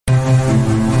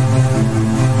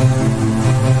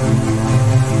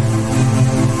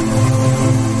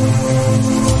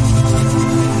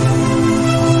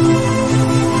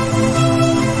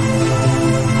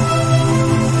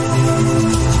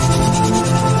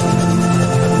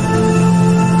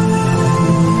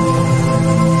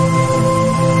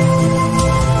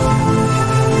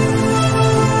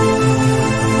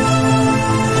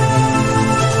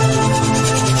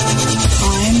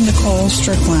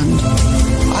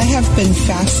I have been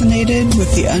fascinated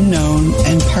with the unknown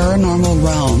and paranormal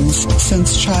realms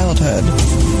since childhood.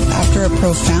 After a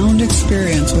profound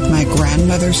experience with my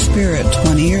grandmother's spirit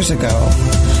 20 years ago,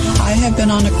 I have been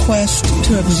on a quest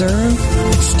to observe,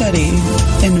 study,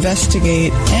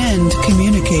 investigate, and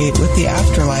communicate with the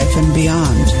afterlife and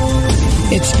beyond.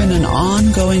 It's been an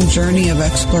ongoing journey of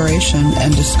exploration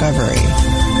and discovery,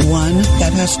 one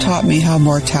that has taught me how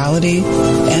mortality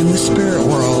and the spirit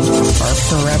world are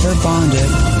forever bonded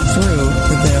through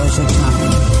the veils of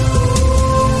time.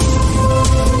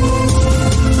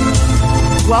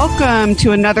 Welcome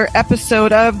to another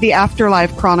episode of the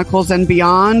Afterlife Chronicles and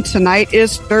Beyond. Tonight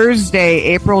is Thursday,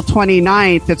 April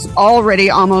 29th. It's already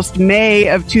almost May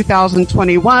of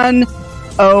 2021.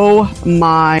 Oh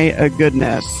my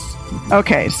goodness.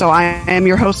 Okay, so I am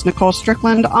your host, Nicole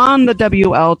Strickland, on the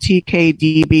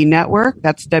WLTKDB network.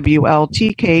 That's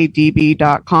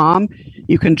WLTKDB.com.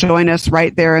 You can join us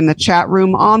right there in the chat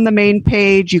room on the main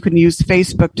page. You can use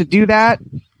Facebook to do that.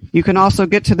 You can also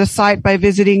get to the site by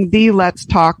visiting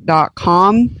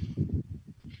theletstalk.com.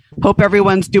 Hope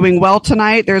everyone's doing well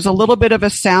tonight. There's a little bit of a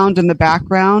sound in the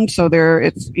background, so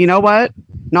it's, you know what?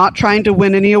 Not trying to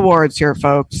win any awards here,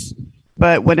 folks.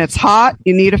 But when it's hot,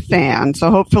 you need a fan. So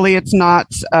hopefully it's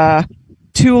not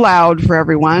too loud for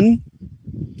everyone.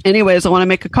 Anyways, I want to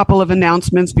make a couple of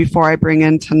announcements before I bring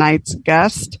in tonight's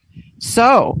guest.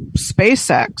 So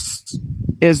SpaceX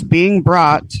is being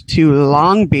brought to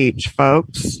Long Beach,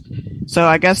 folks. So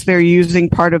I guess they're using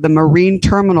part of the marine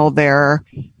terminal there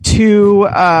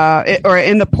or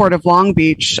in the port of Long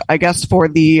Beach, I guess, for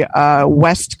the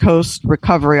West Coast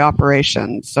recovery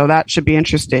operation. So that should be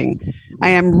interesting. I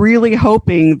am really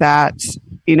hoping that,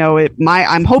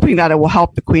 I'm hoping that it will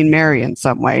help the Queen Mary in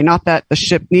some way. Not that the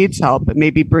ship needs help, but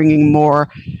maybe bringing more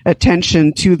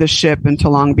attention to the ship and to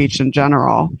Long Beach in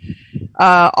general.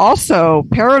 Also,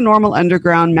 Paranormal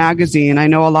Underground Magazine. I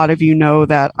know a lot of you know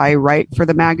that I write for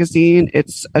the magazine.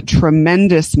 It's a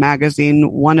tremendous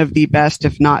magazine, one of the best,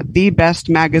 if not the best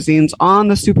magazines on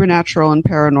the supernatural and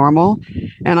paranormal.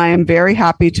 And I am very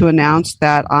happy to announce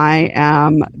that I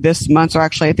am this month, or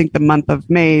actually I think the month of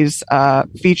May's,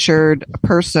 featured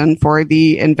person for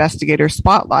the Investigator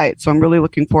Spotlight. So I'm really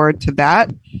looking forward to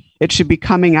that. It should be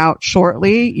coming out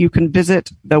shortly. You can visit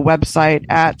the website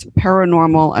at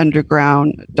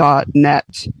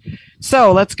paranormalunderground.net.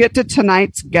 So let's get to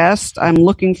tonight's guest. I'm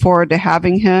looking forward to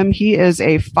having him. He is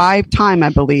a five-time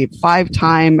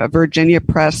Virginia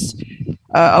Press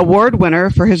award winner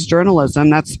for his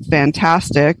journalism. That's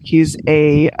fantastic. He's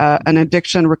an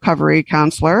addiction recovery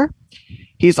counselor.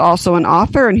 He's also an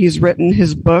author, and he's written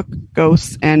his book,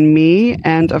 Ghosts and Me,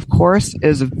 and of course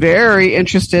is very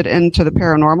interested into the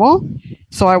paranormal.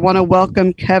 So I want to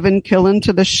welcome Kevin Killen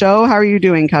to the show. How are you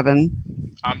doing, Kevin?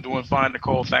 I'm doing fine,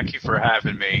 Nicole. Thank you for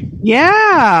having me.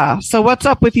 Yeah. So what's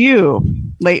up with you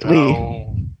lately?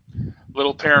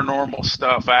 Little paranormal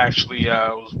stuff. I actually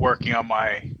was working on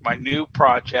my new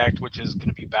project, which is going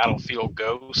to be Battlefield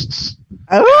Ghosts.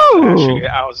 Oh. Actually,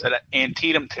 I was at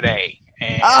Antietam today.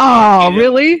 And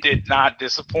really? Did not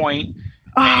disappoint.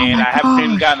 And I haven't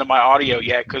even gotten to my audio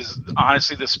yet because,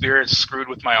 honestly, the spirits screwed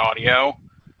with my audio.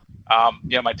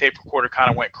 My tape recorder kind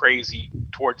of went crazy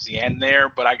towards the end there,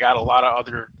 but I got a lot of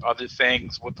other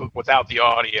things without the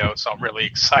audio, so I'm really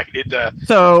excited to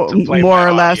play more or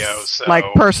audio, less like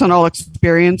personal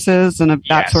experiences and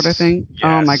that sort of thing. Yes,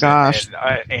 oh my gosh! And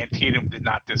Antietam did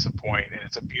not disappoint, and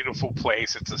it's a beautiful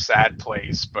place. It's a sad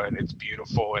place, but it's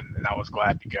beautiful, and I was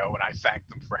glad to go, and I thanked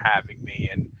them for having me,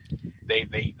 and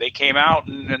they came out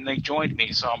and they joined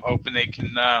me, so I'm hoping they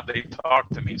can they talk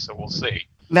to me, so we'll see.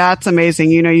 That's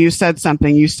amazing. You said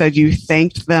something. You said you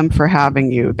thanked them for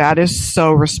having you. That is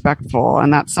so respectful.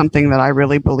 And that's something that I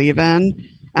really believe in.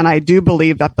 And I do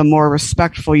believe that the more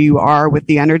respectful you are with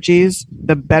the energies,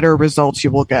 the better results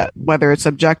you will get, whether it's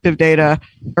objective data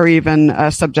or even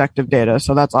subjective data.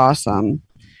 So that's awesome.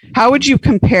 How would you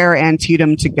compare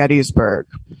Antietam to Gettysburg?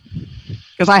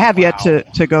 Because I have yet to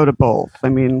go to both. I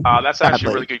mean, that's actually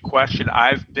a really good question.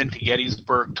 I've been to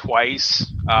Gettysburg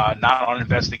twice, not on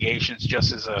investigations,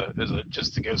 just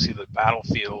just to go see the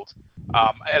battlefield.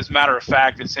 As a matter of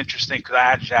fact, it's interesting because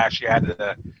I actually had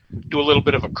to do a little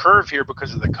bit of a curve here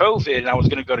because of the COVID, and I was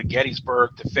going to go to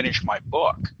Gettysburg to finish my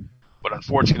book. But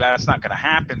unfortunately, that's not going to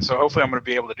happen. So hopefully I'm going to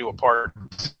be able to do a part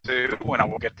 2 when I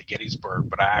will get to Gettysburg.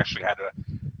 But I actually had to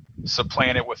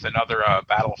supplant it with another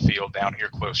battlefield down here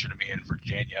closer to me in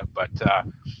Virginia. But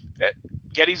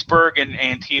Gettysburg and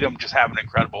Antietam just have an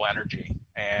incredible energy.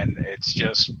 And it's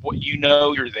just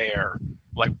you're there.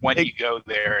 Like when you go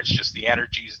there, it's just the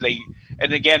energies.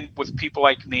 And again, with people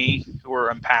like me who are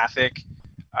empathic,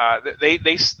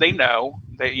 they know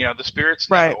They, the spirits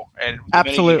know, Right. and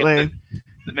Absolutely.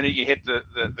 the minute you hit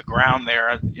the ground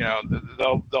there,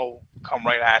 they'll come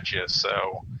right at you.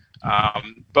 So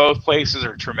both places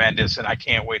are tremendous, and I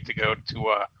can't wait to go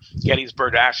to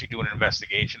Gettysburg to actually do an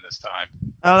investigation this time.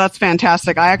 Oh, that's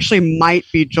fantastic. I actually might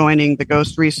be joining the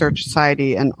Ghost Research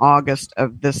Society in August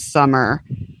of this summer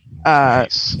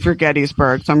Nice. for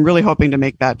Gettysburg. So I'm really hoping to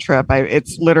make that trip.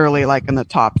 It's literally like in the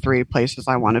top 3 places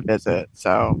I want to visit.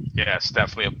 So yeah, it's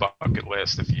definitely a bucket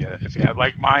list. If you have,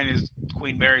 like, mine is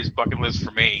Queen Mary's bucket list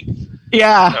for me.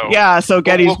 Yeah. So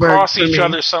Gettysburg. We'll cross each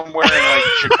other somewhere in like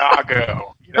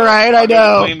Chicago. Right, I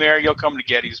know. Queen Mary, you'll come to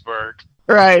Gettysburg.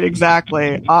 Right,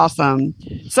 exactly. Awesome.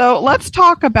 So let's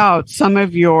talk about some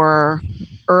of your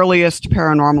earliest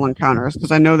paranormal encounters,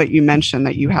 because I know that you mentioned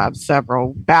that you have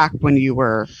several back when you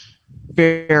were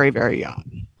very, very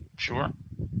young. Sure.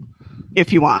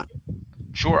 If you want.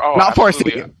 Sure. Oh, not forcing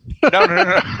absolutely. you. No.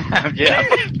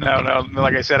 Yeah. No.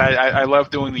 Like I said, I love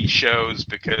doing these shows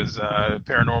because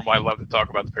paranormal, I love to talk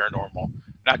about the paranormal.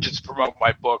 Not just to promote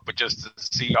my book, but just to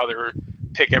see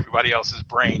pick everybody else's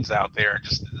brains out there and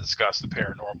just to discuss the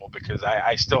paranormal, because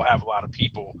I still have a lot of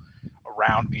people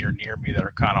around me or near me that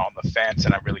are kind of on the fence,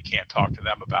 and I really can't talk to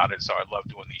them about it. So I love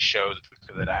doing these shows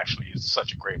because it actually is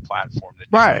such a great platform to do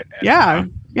Right. it.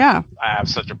 And, yeah. I have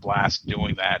such a blast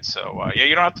doing that. So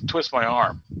you don't have to twist my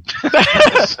arm. You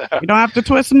don't have to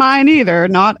twist mine either.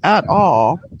 Not at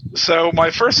all. So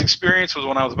my first experience was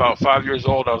when I was about 5 years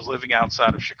old. I was living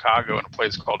outside of Chicago in a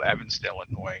place called Evansville,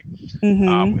 Illinois.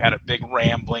 Mm-hmm. We had a big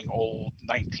rambling old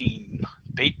 1900,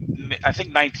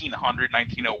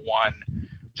 1901,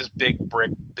 just big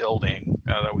brick building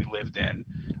that we lived in.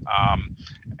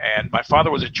 And my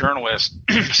father was a journalist.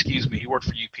 Excuse me. He worked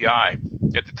for UPI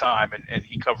at the time, and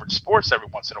he covered sports every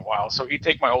once in a while. So he'd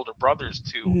take my older brothers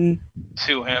to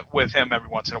him with him every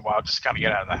once in a while, just kind of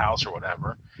get out of the house or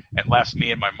whatever, and left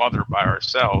me and my mother by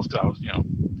ourselves because I was,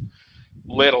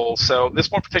 little. So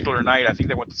this one particular night, I think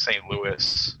they went to St.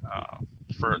 Louis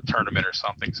for a tournament or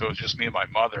something. So it was just me and my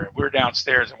mother, and we were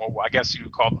downstairs in what I guess you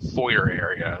would call the foyer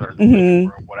area or the living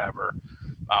room, whatever.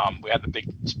 We had the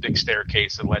big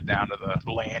staircase that led down to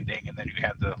the landing, and then you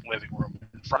had the living room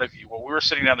in front of you. Well, we were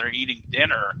sitting down there eating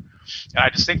dinner, and I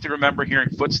distinctly remember hearing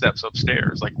footsteps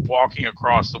upstairs, like walking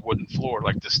across the wooden floor,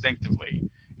 like distinctively.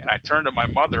 And I turned to my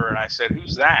mother and I said,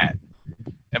 "Who's that?"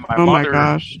 And my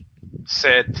mother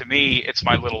said to me, "It's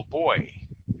my little boy."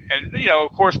 And,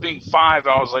 of course, being 5,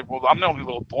 I was like, well, I'm the only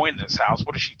little boy in this house.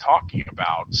 What is she talking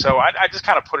about? So I just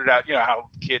kind of put it out, how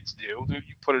kids do.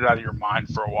 You put it out of your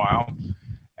mind for a while.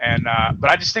 And but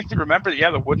I distinctly remember,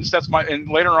 the wooden steps. And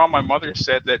later on, my mother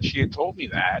said that she had told me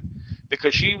that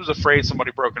because she was afraid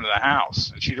somebody broke into the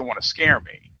house, and she didn't want to scare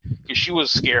me because she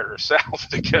was scared herself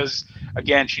because,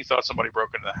 again, she thought somebody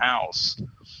broke into the house.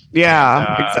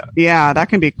 Yeah, that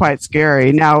can be quite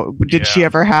scary. Now, did she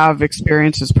ever have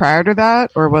experiences prior to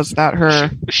that, or was that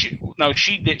her? She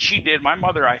did. My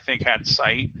mother, I think, had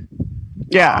sight.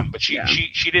 Yeah, but she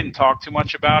didn't talk too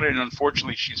much about it, and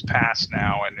unfortunately, she's passed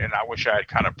now. And I wish I had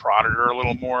kind of prodded her a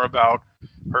little more about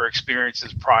her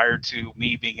experiences prior to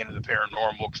me being into the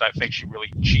paranormal, because I think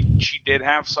she did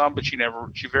have some, but she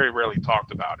very rarely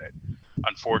talked about it.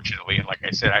 Unfortunately, and like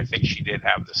I said, I think she did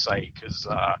have the sight because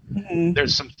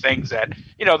there's some things that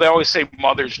they always say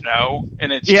mothers know,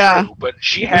 and it's true. But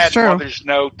she had mothers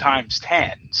know times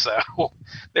 10, so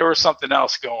there was something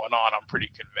else going on. I'm pretty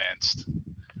convinced.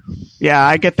 Yeah,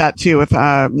 I get that too with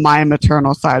my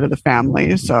maternal side of the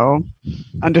family, so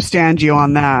understand you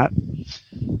on that.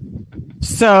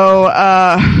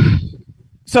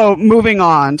 So moving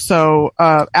on. So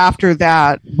after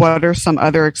that, what are some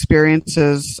other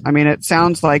experiences? I mean, it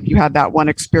sounds like you had that one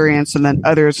experience and then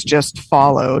others just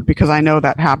followed, because I know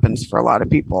that happens for a lot of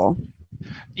people.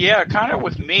 Yeah, kind of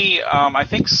with me. I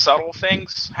think subtle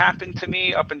things happened to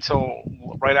me up until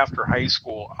right after high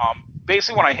school.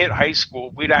 Basically, when I hit high school,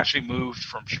 we'd actually moved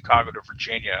from Chicago to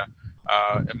Virginia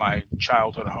in my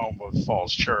childhood home of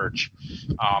Falls Church.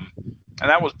 And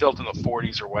that was built in the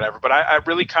 40s or whatever. But I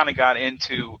really kind of got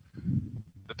into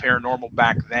the paranormal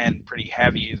back then pretty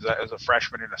heavy as a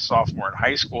freshman and a sophomore in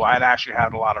high school. I had actually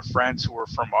had a lot of friends who were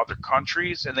from other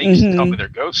countries, and they used to tell me their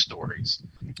ghost stories.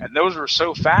 And those were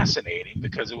so fascinating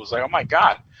because it was like, oh, my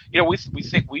God, we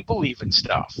think we believe in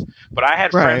stuff. But I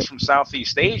had friends from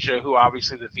Southeast Asia who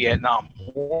obviously the Vietnam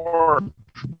War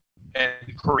and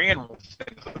Korean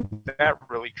things like that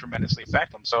really tremendously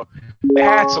affect them. So they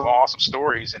had some awesome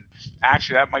stories, and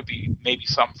actually that might be maybe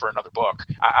something for another book.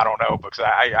 I don't know, because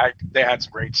they had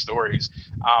some great stories.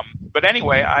 But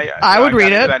anyway, I would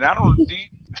read it. I don't.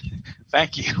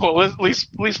 Thank you. Well, at least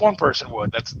one person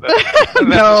would. That's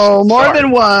no, more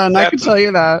than one. I can tell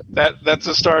you that. That's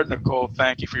a start, Nicole.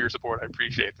 Thank you for your support. I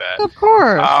appreciate that. Of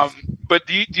course. But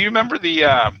do you remember the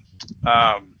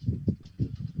oh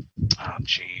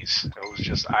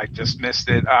jeez, I just missed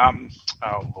it.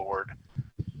 Oh Lord.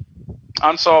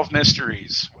 Unsolved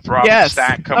Mysteries with Robin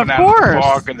Stack coming out of the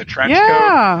fog and the trench coat.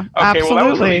 Okay, absolutely. Well,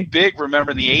 that was really big, remember,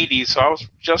 in the 80s. So I was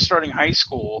just starting high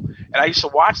school, and I used to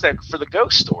watch that for the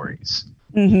ghost stories.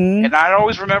 Mm-hmm. And I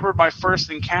always remember my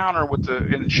first encounter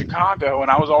in Chicago,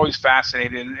 and I was always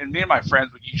fascinated. And me and my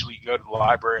friends would usually go to the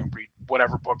library and read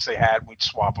whatever books they had, and we'd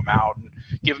swap them out and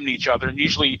give them to each other. And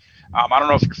usually, I don't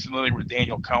know if you're familiar with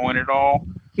Daniel Cohen at all.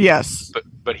 Yes.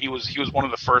 But he was one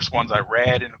of the first ones I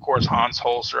read, and of course Hans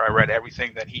Holzer. I read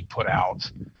everything that he put out.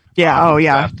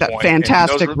 Yeah. That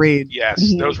fantastic read. Yes,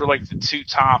 mm-hmm. Those were like the two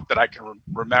top that I can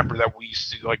remember that we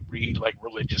used to read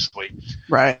religiously.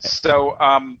 Right. So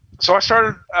I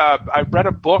started. I read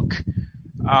a book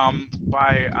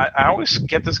by I always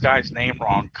get this guy's name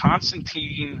wrong.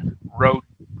 Konstantin Rodive.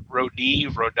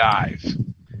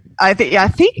 I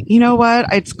think you know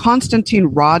what? It's Konstantin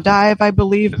Rodive, I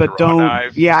believe, but don't.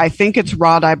 Rodive? Yeah, I think it's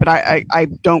Rodive, but I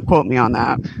don't quote me on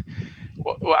that.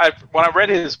 Well, when I read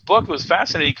his book, it was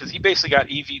fascinating because he basically got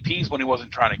EVPs when he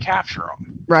wasn't trying to capture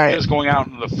them. Right. He was going out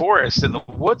in the forest and the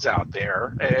woods out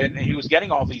there, and he was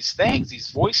getting all these things, these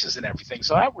voices and everything.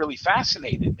 So that really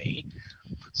fascinated me.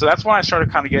 So that's when I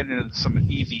started kind of getting into some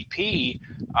EVP.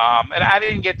 And I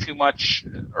didn't get too much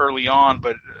early on,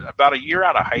 but about a year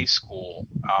out of high school,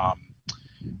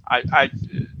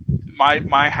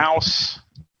 my house.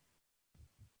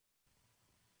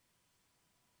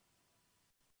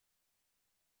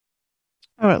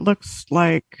 Oh, it looks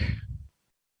like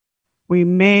we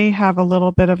may have a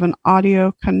little bit of an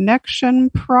audio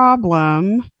connection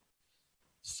problem.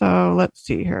 So let's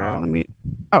see here.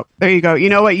 Oh, there you go. You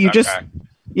know what?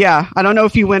 I don't know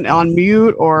if you went on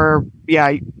mute or,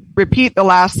 repeat the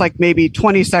last maybe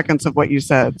 20 seconds of what you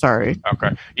said. Sorry. Okay.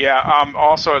 Yeah.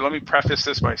 Also, let me preface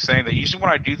this by saying that usually when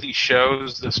I do these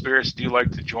shows, the spirits do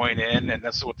like to join in, and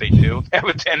that's what they do. They have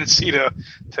a tendency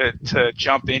to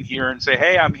jump in here and say,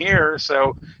 "Hey, I'm here."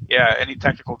 So yeah, any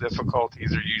technical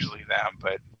difficulties are usually them,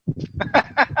 but.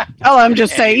 I'm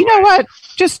just saying, you know what?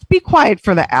 Just be quiet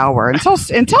for the hour until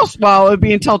it would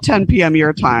be until 10 p.m.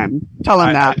 your time. Tell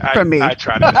them that from me. I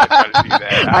try to do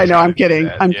that. I know. I'm kidding.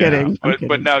 I'm kidding.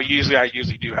 But no, I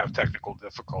usually do have technical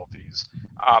difficulties.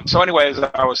 So anyways,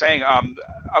 I was saying,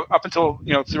 up until,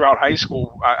 throughout high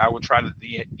school, I would try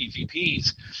the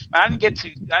EVPs. I didn't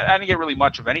get really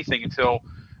much of anything until,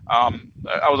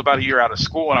 I was about a year out of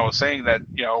school, and I was saying that,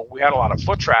 we had a lot of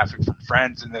foot traffic from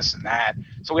friends and this and that.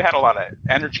 So we had a lot of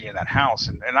energy in that house.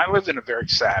 And I lived in a very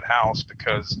sad house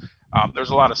because there's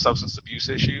a lot of substance abuse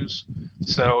issues.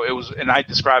 So and I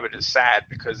describe it as sad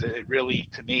because it really,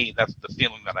 to me, that's the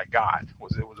feeling that I got, it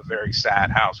was a very sad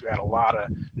house. We had a lot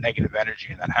of negative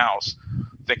energy in that house,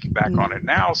 thinking back on it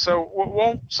now. So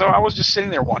I was just sitting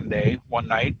there one night,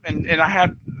 and I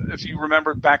had, if you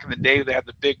remember back in the day, they had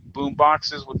the big boom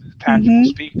boxes with the detachable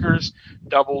speakers,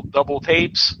 double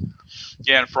tapes.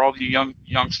 Yeah, and for all you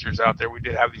youngsters out there, we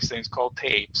did have these things called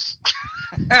tapes.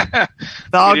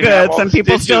 It's all good. Some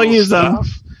people still use them.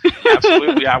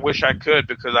 Absolutely. I wish I could,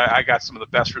 because I got some of the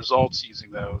best results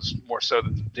using those, more so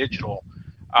than the digital.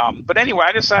 But anyway,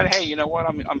 I decided, hey, you know what?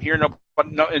 I'm here.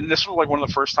 And this was one of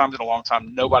the first times in a long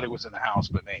time nobody was in the house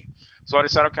but me. So I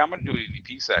decided, okay, I'm going to do an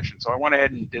EVP session. So I went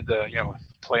ahead and did the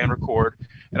play and record.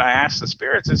 And I asked the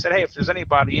spirits, I said, hey, if there's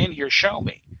anybody in here, show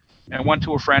me. And I went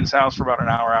to a friend's house for about an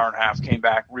hour and a half, came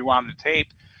back, rewound the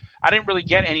tape. I didn't really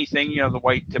get anything,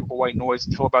 the typical white noise,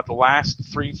 until about the last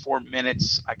 3-4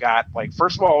 minutes. I got,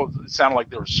 first of all, it sounded like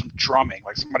there was some drumming,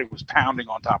 like somebody was pounding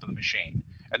on top of the machine.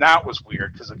 And that was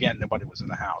weird because, again, nobody was in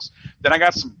the house. Then I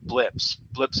got some blips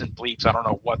and bleeps. I don't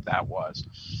know what that was.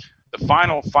 The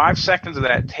final 5 seconds of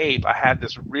that tape, I had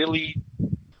this really,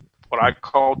 what I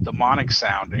call demonic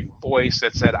sounding voice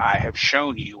that said, "I have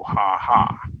shown you, ha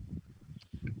ha."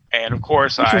 And, of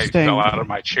course, I fell out of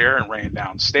my chair and ran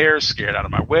downstairs, scared out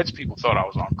of my wits. People thought I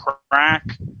was on crack.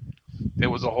 It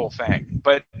was a whole thing.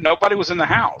 But nobody was in the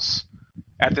house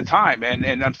at the time. And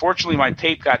unfortunately, my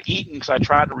tape got eaten because I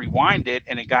tried to rewind it,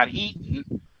 and it got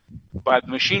eaten by the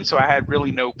machine. So I had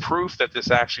really no proof that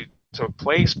this actually took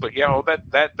place. But,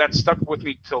 that stuck with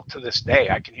me till to this day.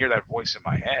 I can hear that voice in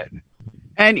my head.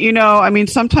 And,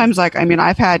 sometimes, I've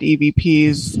had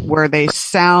EVPs where they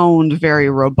sound very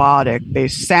robotic. They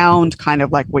sound kind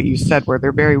of like what you said, where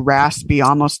they're very raspy,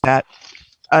 almost that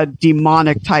a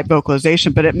demonic type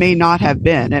vocalization, but it may not have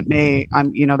been. It may,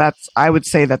 I would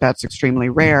say that's extremely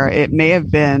rare. It may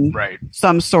have been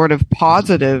some sort of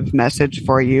positive message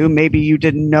for you. Maybe you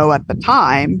didn't know at the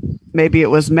time. Maybe it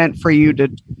was meant for you to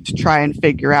try and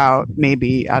figure out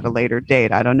maybe at a later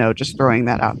date. I don't know, just throwing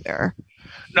that out there.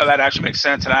 No, that actually makes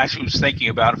sense. And I actually was thinking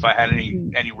about if I had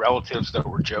any relatives that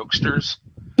were jokesters.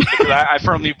 Because I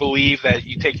firmly believe that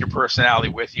you take your personality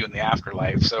with you in the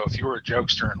afterlife. So if you were a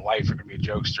jokester in life, you're going to be a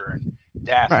jokester in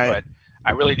death. Right. But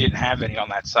I really didn't have any on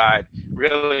that side.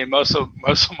 Really, most of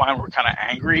mine were kind of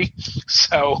angry.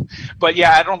 So, but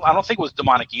yeah, I don't think it was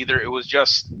demonic either. It was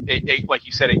just, it, like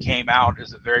you said, it came out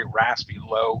as a very raspy,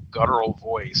 low, guttural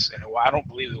voice, and I don't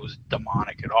believe it was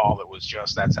demonic at all. It was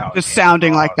just that's how. Just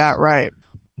sounding like that, right?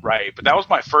 Right, but that was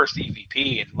my first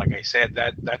EVP, and like I said,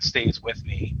 that stays with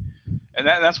me. And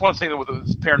that's one thing that with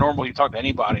paranormal, you talk to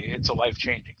anybody, it's a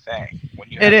life-changing thing. When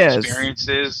you have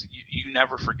experiences, you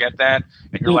never forget that,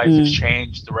 and your life has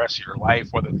changed the rest of your life,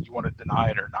 whether you want to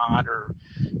deny it or not, or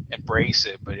embrace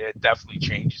it, but it definitely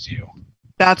changes you.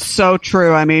 That's so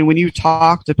true. I mean, when you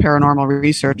talk to paranormal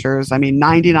researchers, I mean,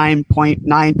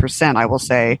 99.9%, I will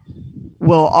say,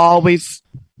 will always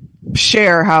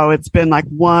share how it's been like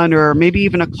one or maybe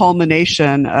even a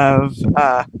culmination of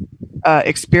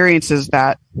experiences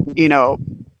that,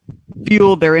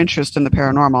 fueled their interest in the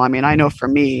paranormal. I mean, I know for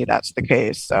me, that's the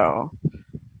case. So,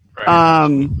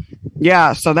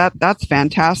 so that's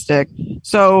fantastic.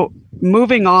 So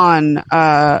moving on,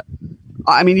 I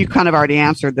mean, you kind of already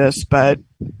answered this, but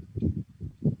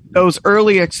those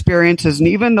early experiences and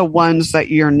even the ones that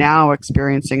you're now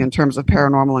experiencing in terms of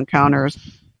paranormal encounters,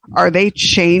 are they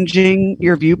changing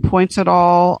your viewpoints at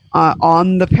all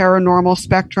on the paranormal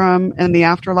spectrum in the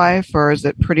afterlife, or is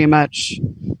it pretty much,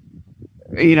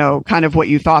 kind of what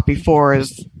you thought before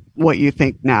is what you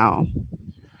think now?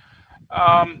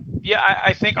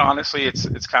 I think honestly,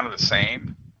 it's kind of the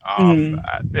same.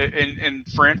 And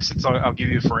for instance, I'll give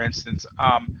you for instance.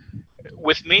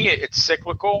 With me, it's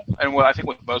cyclical, and I think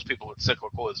with most people, it's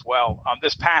cyclical as well.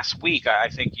 This past week, I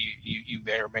think you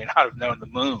may or may not have known the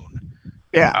moon.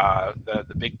 Yeah,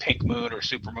 the big pink moon or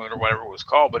supermoon or whatever it was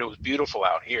called, but it was beautiful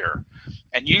out here.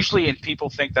 And usually, and people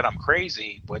think that I'm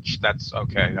crazy, which that's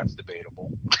okay, that's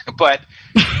debatable. But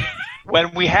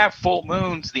when we have full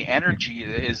moons, the energy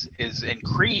is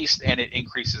increased, and it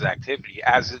increases activity,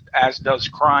 as does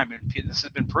crime. And this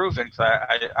has been proven.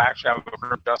 I actually have a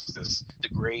criminal justice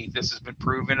degree. This has been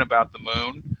proven about the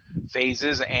moon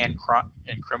phases and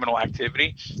criminal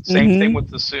activity. Same thing with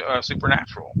the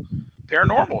supernatural.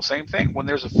 Paranormal, same thing. When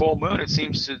there's a full moon, it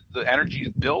seems the energy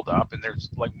build up, and there's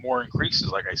like more increases,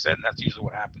 like I said, and that's usually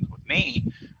what happens with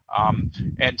me.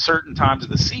 And certain times of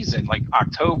the season, like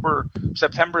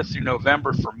September through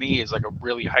November, for me is like a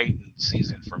really heightened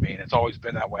season for me, and it's always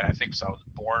been that way. I think so. I was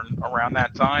born around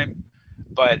that time,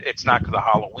 but it's not because of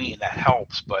Halloween. That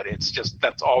helps, but it's just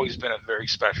that's always been a very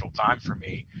special time for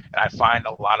me, and I find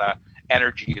a lot of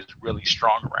energy is really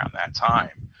strong around that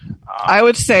time. I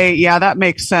would say, yeah, that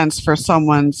makes sense for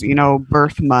someone's,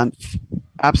 birth month.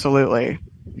 Absolutely.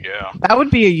 Yeah. That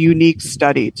would be a unique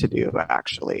study to do,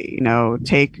 actually.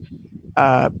 Take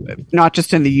not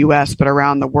just in the U.S., but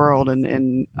around the world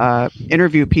and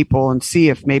interview people and see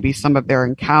if maybe some of their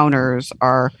encounters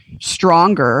are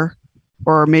stronger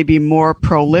or maybe more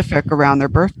prolific around their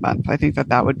birth month. I think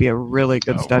that would be a really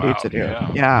good study to do.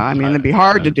 Yeah. I mean, it'd be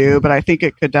hard to do, but I think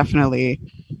it could definitely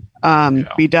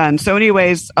be done. So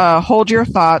anyways, hold your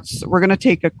thoughts. We're going to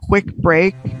take a quick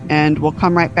break and we'll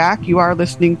come right back. You are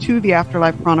listening to the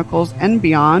Afterlife Chronicles and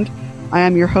Beyond. I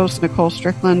am your host, Nicole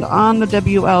Strickland, on the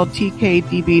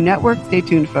WLTK-DB network. Stay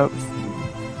tuned, folks.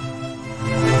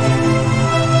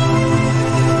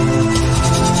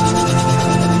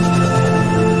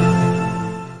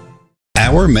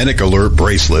 Our Medic Alert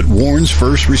bracelet warns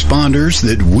first responders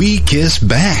that we kiss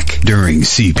back during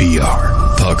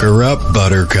CPR. Pucker up,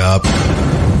 Buttercup.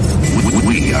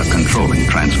 We are controlling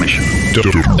transmission.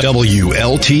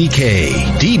 WLTK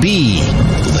DB.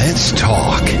 Let's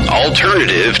talk.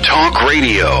 Alternative Talk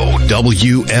Radio.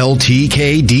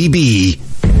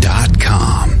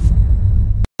 WLTKDB.com.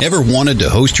 Ever wanted to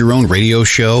host your own radio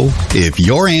show? If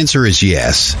your answer is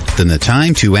yes, then the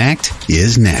time to act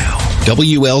is now.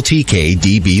 WLTK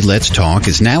DB Let's Talk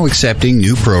is now accepting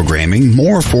new programming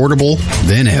more affordable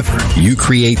than ever. You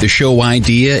create the show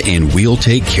idea and we'll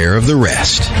take care of the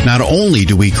rest. Not only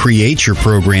do we create your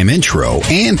program intro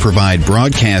and provide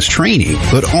broadcast training,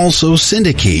 but also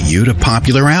syndicate you to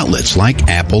popular outlets like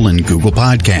Apple and Google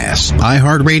Podcasts,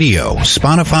 iHeartRadio,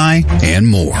 Spotify, and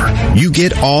more. You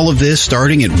get all of this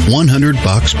starting at than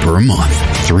 $100 per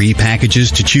month. 3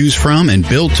 packages to choose from and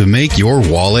built to make your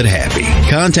wallet happy.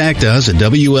 Contact us at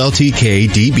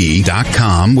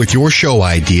WLTKDB.com with your show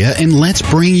idea and let's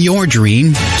bring your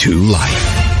dream to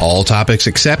life. All topics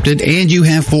accepted, and you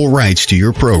have full rights to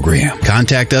your program.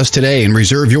 Contact us today and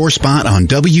reserve your spot on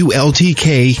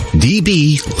WLTK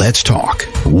DB Let's Talk.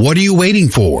 What are you waiting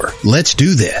for? Let's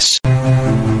do this.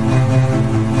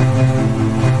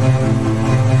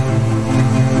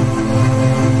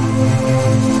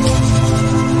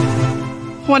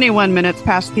 21 minutes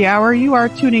past the hour. You are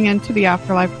tuning into the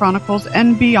Afterlife Chronicles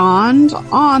and beyond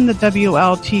on the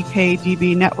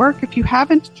WLTK-DB network. If you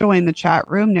haven't joined the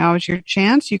chat room, now is your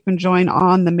chance. You can join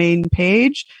on the main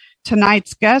page.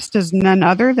 Tonight's guest is none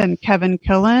other than Kevin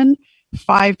Killen,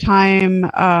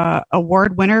 5-time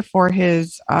award winner for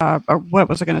his, what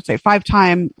was I going to say?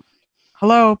 5-time,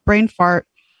 hello, brain fart.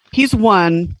 He's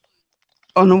won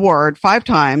an award 5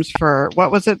 times for,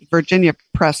 what was it? Virginia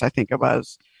Press, I think it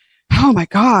was. Oh my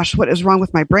gosh, what is wrong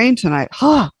with my brain tonight?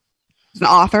 He's an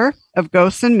author of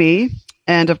Ghosts and Me,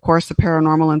 and of course, a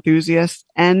paranormal enthusiast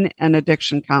and an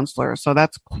addiction counselor. So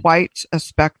that's quite a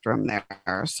spectrum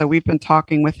there. So we've been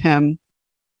talking with him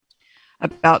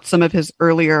about some of his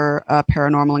earlier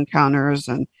paranormal encounters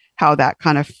and how that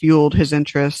kind of fueled his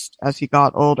interest as he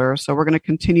got older. So we're going to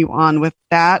continue on with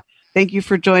that. Thank you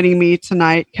for joining me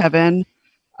tonight, Kevin.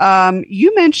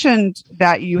 You mentioned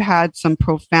that you had some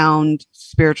profound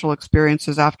spiritual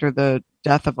experiences after the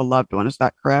death of a loved one. Is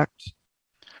that correct?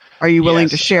 Are you willing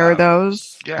to share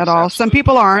those at all? Some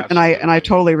people aren't, and I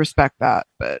totally respect that.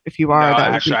 But if you are,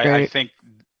 that would be great. I think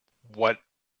what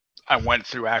I went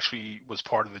through actually was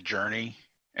part of the journey,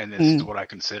 and this is what I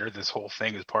consider. This whole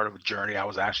thing is part of a journey. I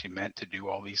was actually meant to do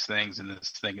all these things, and this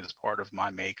thing is part of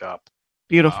my makeup.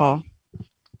 Beautiful.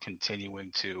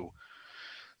 Continuing to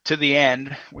the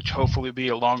end, which hopefully will be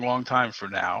a long, long time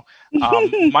from now.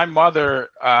 My mother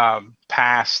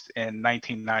passed in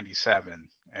 1997,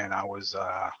 and I was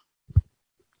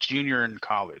junior in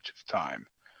college at the time.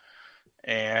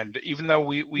 And even though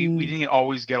we didn't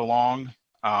always get along,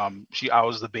 I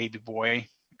was the baby boy,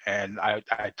 and I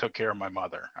took care of my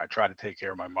mother. I tried to take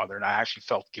care of my mother, and I actually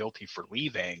felt guilty for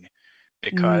leaving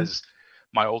because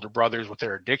my older brothers with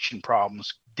their addiction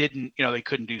problems they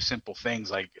couldn't do simple things.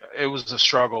 Like, it was a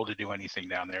struggle to do anything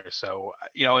down there. So,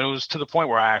 it was to the point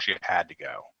where I actually had to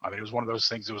go. I mean, it was one of those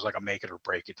things. It was like a make it or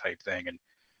break it type thing. And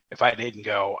if I didn't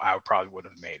go, I probably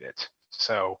wouldn't have made it.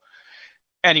 So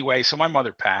anyway, so my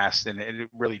mother passed, and it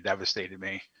really devastated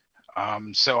me.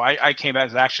 So I came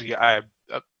as actually,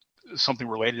 something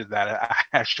related to that.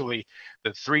 Actually,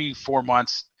 the 3-4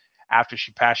 months after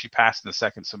she passed in the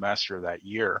second semester of that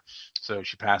year. So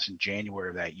she passed in January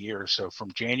of that year. So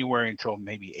from January until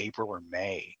maybe April or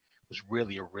May was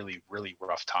really a really, really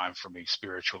rough time for me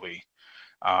spiritually.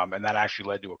 And that actually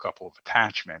led to a couple of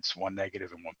attachments, one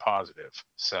negative and one positive.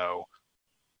 So.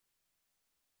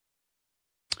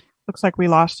 Looks like we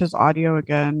lost his audio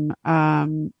again.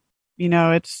 I'm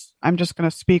just going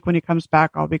to speak when he comes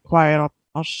back. I'll be quiet.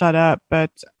 I'll shut up.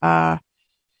 But, when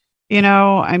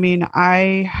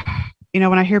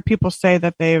I hear people say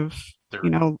that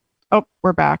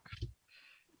we're back.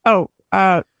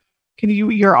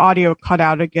 Your audio cut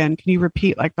out again. Can you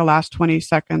repeat like the last 20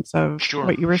 seconds of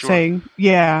what you were saying?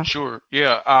 Yeah. Sure.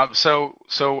 Yeah. So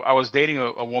I was dating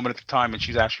a woman at the time, and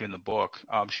she's actually in the book.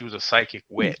 She was a psychic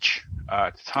witch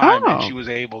at the time, and she was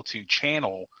able to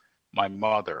channel my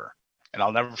mother. And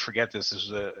I'll never forget this.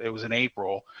 It was in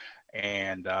April.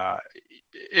 And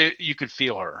you could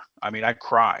feel her. I mean, I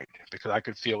cried because I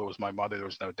could feel it was my mother. There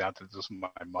was no doubt that this was my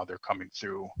mother coming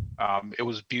through. It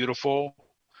was beautiful.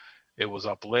 It was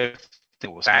uplifting.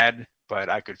 It was sad, but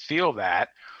I could feel that.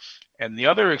 And the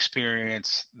other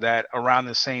experience that around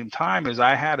the same time is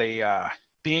I had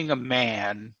being a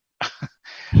man,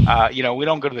 we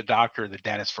don't go to the doctor or the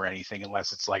dentist for anything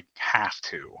unless it's like have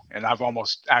to. And I've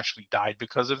almost actually died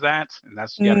because of that. And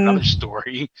that's yet another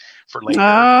story for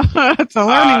later. It's a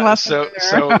learning lesson.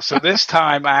 So this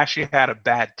time I actually had a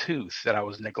bad tooth that I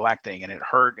was neglecting, and it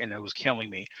hurt and it was killing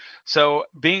me. So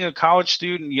being a college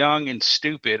student, young and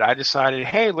stupid, I decided,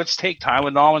 hey, let's take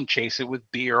Tylenol and chase it with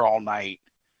beer all night.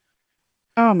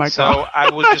 Oh my God. So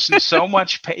I was just in so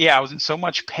much pain. Yeah, I was in so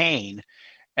much pain.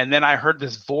 And then I heard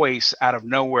this voice out of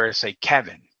nowhere say,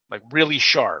 Kevin, like really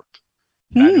sharp.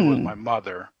 And I knew it was my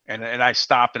mother. And I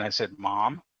stopped and I said,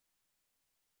 Mom.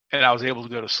 And I was able to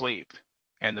go to sleep.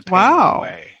 And the pain went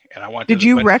away. And I went to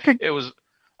you recognize? It was,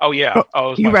 oh yeah. It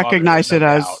was you recognized it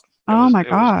as, my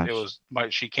gosh.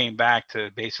 She came back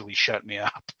to basically shut me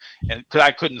up. And because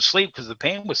I couldn't sleep because the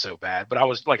pain was so bad. But I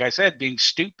was, like I said, being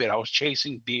stupid. I was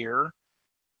chasing beer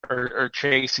or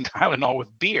chasing Tylenol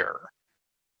with beer.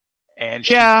 And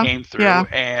she Yeah, came through, yeah.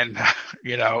 and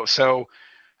so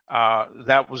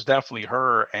that was definitely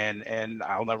her, and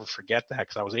I'll never forget that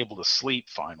because I was able to sleep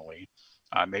finally.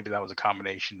 Maybe that was a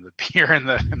combination of the beer and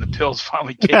the pills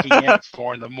finally kicking in at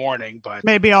 4 a.m. But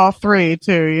maybe all three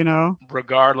too.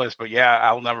 regardless, but yeah,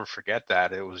 I'll never forget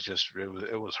that. It was just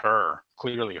it was her,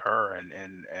 clearly her,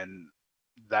 and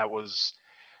that was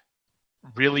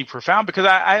really profound because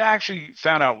I actually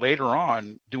found out later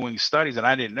on doing studies, and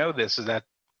I didn't know this, is that,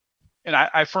 and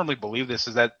I firmly believe this,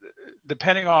 is that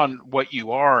depending on what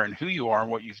you are and who you are and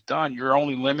what you've done, you're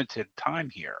only limited time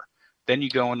here. Then you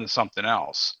go into something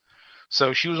else.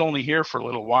 So she was only here for a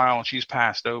little while, and she's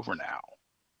passed over now.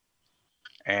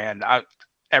 And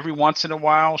every once in a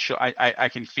while, I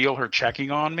can feel her checking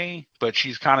on me, but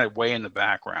she's kind of way in the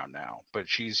background now. But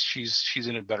she's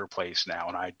in a better place now,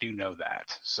 and I do know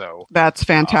that. So that's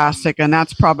fantastic, and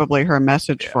that's probably her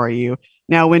message for you.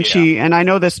 Now, when she, and I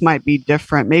know this might be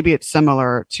different, maybe it's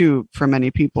similar too for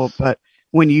many people, but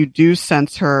when you do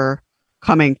sense her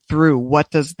coming through,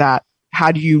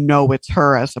 how do you know it's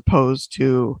her as opposed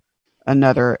to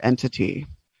another entity?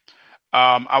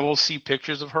 I will see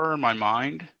pictures of her in my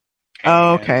mind.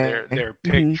 Oh, okay. They're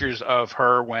pictures of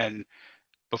her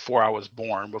before I was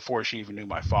born, before she even knew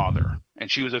my father. And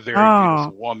she was a very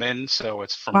beautiful woman. So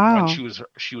it's from when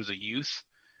she was a youth.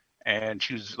 And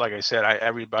she was, like I said,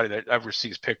 everybody that ever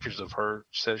sees pictures of her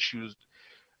says she was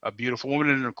a beautiful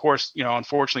woman. And of course,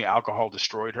 unfortunately, alcohol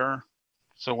destroyed her.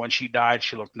 So when she died,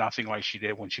 she looked nothing like she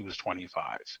did when she was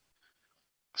 25.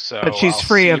 So, but she's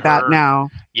free of that now.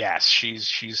 Yes,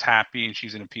 she's happy, and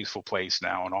she's in a peaceful place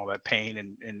now, and all that pain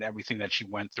and everything that she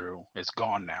went through is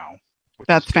gone now.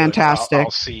 That's fantastic.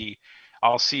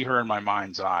 I'll see her in my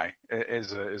mind's eye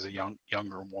as a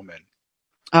younger woman.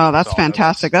 Oh, that's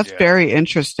fantastic. That's very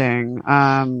interesting.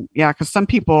 Because some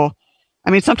people,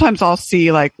 sometimes I'll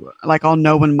see like I'll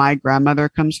know when my grandmother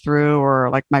comes through, or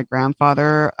like my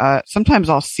grandfather. Sometimes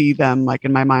I'll see them like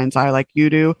in my mind's eye, like you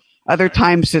do. Other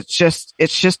times it's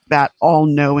just that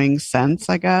all-knowing sense,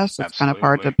 I guess. It's kind of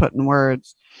hard to put in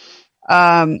words.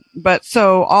 But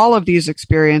so all of these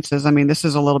experiences, this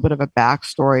is a little bit of a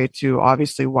backstory to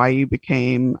obviously why you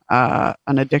became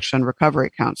an addiction recovery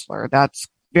counselor. That's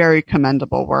very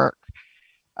commendable work.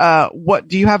 What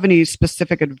do you have any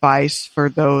specific advice for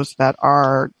those that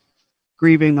are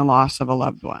grieving the loss of a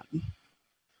loved one?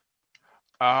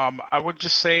 I would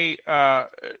just say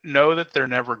know that they're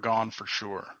never gone for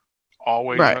sure.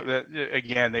 Always,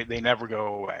 again, they never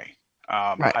go away.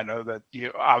 I know that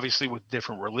obviously with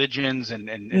different religions and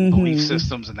belief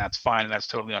systems, and that's fine, and that's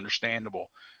totally understandable.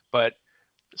 But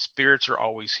spirits are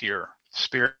always here.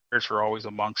 Spirits are always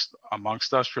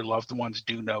amongst us. Your loved ones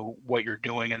do know what you're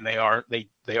doing, and they are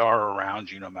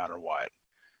around you no matter what.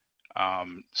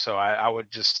 So I would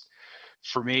just,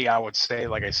 for me, I would say,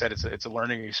 like I said, it's a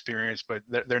learning experience, but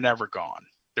they're never gone.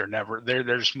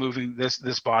 They're just moving.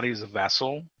 This body is a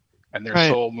vessel, and their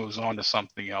soul moves on to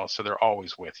something else. So they're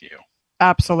always with you.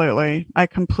 Absolutely. I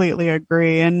completely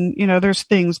agree. And, there's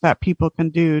things that people can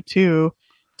do too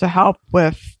to help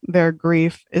with their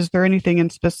grief. Is there anything in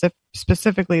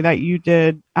specifically that you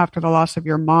did after the loss of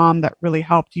your mom that really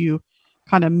helped you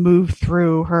kind of move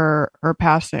through her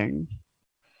passing?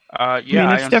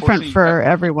 It's different for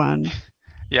everyone.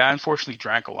 Yeah, I unfortunately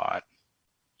drank a lot.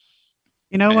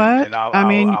 You know what? And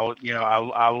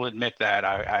I'll admit that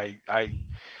I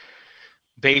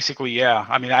basically,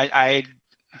 I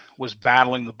was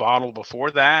battling the bottle before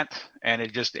that, and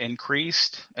it just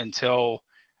increased until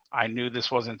I knew this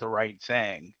wasn't the right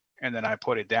thing. And then I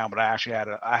put it down, but I actually had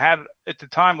at the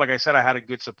time, like I said, I had a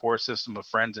good support system of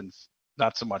friends, and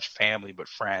not so much family, but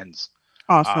friends.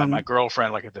 Awesome. My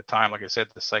girlfriend, like at the time, like I said,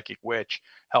 the psychic witch,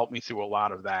 helped me through a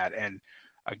lot of that. And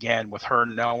again, with her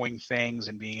knowing things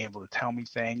and being able to tell me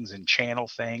things and channel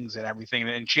things and everything.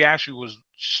 And she actually was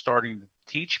starting to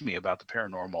teach me about the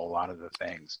paranormal, a lot of the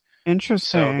things.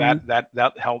 Interesting. So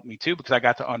that helped me too, because I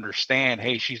got to understand,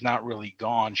 hey, she's not really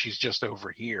gone. She's just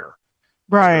over here.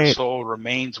 Right. Her soul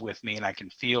remains with me, and I can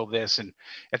feel this. And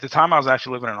at the time I was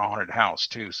actually living in a haunted house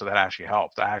too. So that actually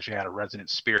helped. I actually had a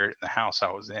resident spirit in the house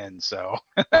I was in. So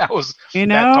that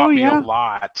taught me a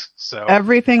lot. So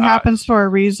everything happens for a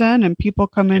reason, and people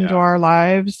come into our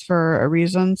lives for a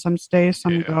reason. Some stay,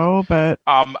 some go, but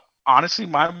honestly,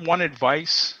 my one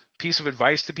piece of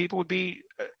advice to people would be,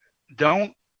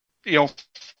 don't,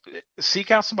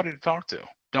 seek out somebody to talk to.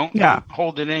 Don't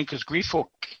hold it in, because grief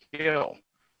will kill.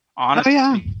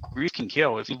 Honestly, grief can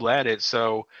kill if you let it.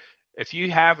 So if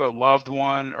you have a loved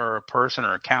one or a person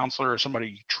or a counselor or somebody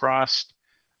you trust,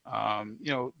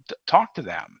 talk to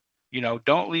them.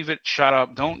 Don't leave it shut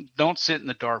up. Don't sit in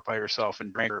the dark by yourself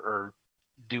and drink or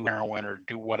do heroin or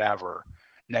do whatever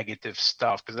negative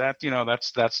stuff, because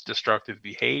that's destructive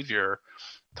behavior.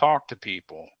 Talk to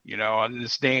people. In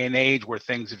this day and age where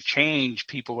things have changed,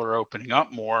 people are opening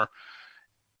up more.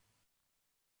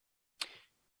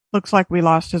 Looks like we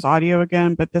lost his audio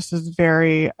again, but this is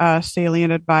very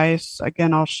salient advice.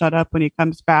 Again, I'll shut up when he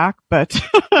comes back, but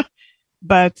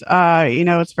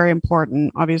it's very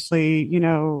important. Obviously,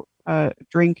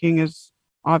 drinking is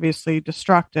obviously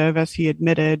destructive, as he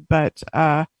admitted, but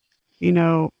oh,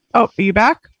 are you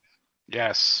back?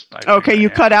 Yes. Okay, you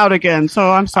cut out again,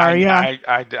 so I'm sorry.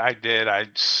 I did. I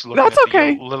just looked That's at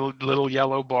okay. The little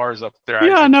yellow bars up there.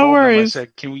 Yeah, no worries. I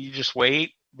said, can we just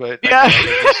wait? But yeah.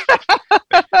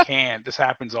 They can't. This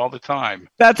happens all the time.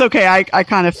 That's okay. I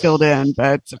kind of filled in,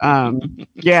 but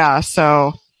yeah.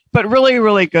 So, but really,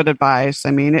 really good advice.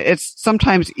 I mean, it's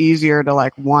sometimes easier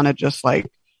to want to just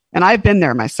and I've been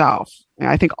there myself.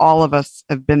 I think all of us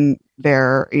have been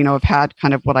there. Have had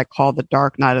kind of what I call the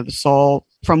dark night of the soul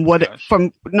from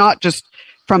not just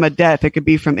from a death. It could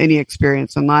be from any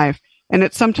experience in life. And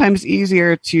it's sometimes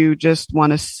easier to just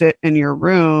want to sit in your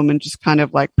room and just kind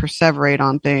of perseverate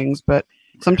on things. But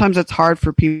sometimes it's hard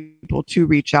for people to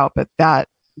reach out, but that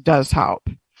does help.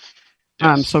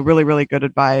 Yes. So really, really good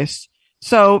advice.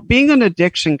 So being an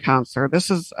addiction counselor,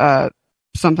 this is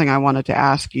something I wanted to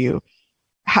ask you.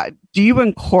 Do you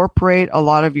incorporate a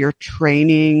lot of your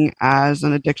training as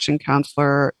an addiction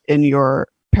counselor in your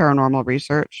paranormal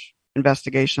research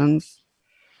investigations?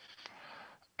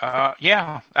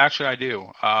 Yeah, actually I do.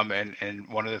 And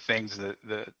one of the things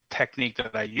the technique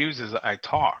that I use is I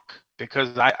talk, because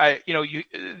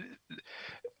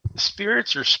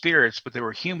spirits are spirits, but they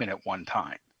were human at one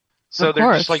time. So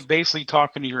they're just basically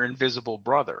talking to your invisible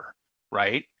brother,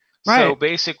 right? Right. So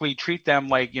basically treat them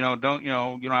like, you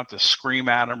don't have to scream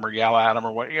at them or yell at them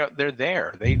or what, they're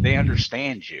there. They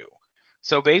understand you.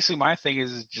 So basically my thing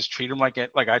is just treat them like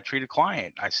I treat a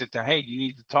client. I sit down, hey, you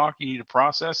need to talk, you need to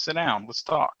process, sit down, let's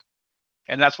talk.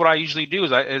 And that's what I usually do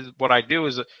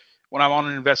when I'm on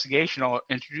an investigation, I'll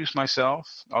introduce myself,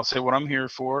 I'll say what I'm here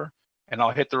for, and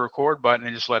I'll hit the record button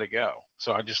and just let it go.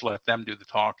 So I just let them do the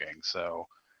talking. So,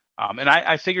 and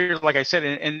I figure, like I said,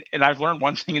 and I've learned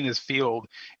one thing in this field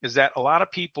is that a lot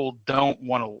of people don't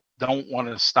want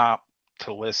to stop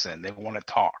to listen. They want to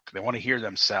talk. They want to hear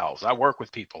themselves. I work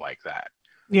with people like that.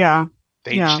 Yeah.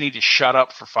 They just need to shut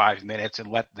up for 5 minutes and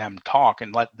let them talk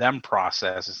and let them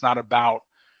process. It's not about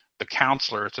the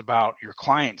counselor. It's about your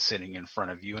client sitting in front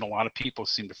of you. And a lot of people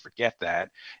seem to forget that.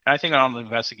 And I think on the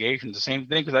investigations, the same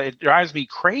thing, because it drives me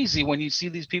crazy when you see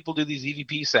these people do these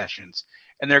EVP sessions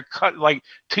and they're cut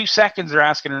 2 seconds, they're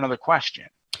asking another question.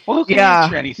 Well, who can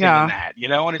answer anything in that,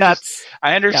 And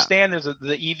I understand there's the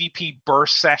EVP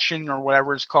burst session or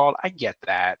whatever it's called. I get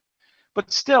that.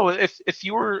 But still, if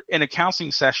you were in a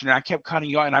counseling session and I kept cutting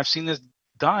you out and I've seen this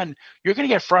done, you're going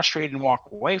to get frustrated and walk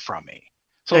away from me.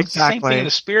 So it's the same thing in the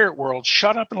spirit world.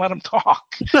 Shut up and let them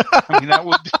talk. I mean,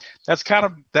 that's kind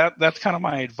of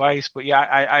my advice. But yeah,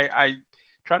 I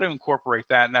try to incorporate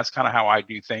that, and that's kind of how I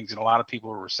do things. And a lot of people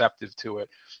are receptive to it.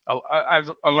 I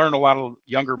learned a lot of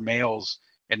younger males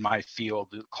in my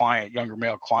field, younger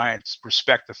male clients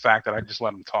respect the fact that I just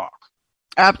let them talk.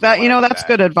 That's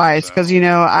good advice, because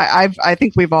I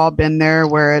think we've all been there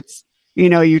where it's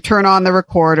you turn on the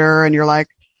recorder and you're like,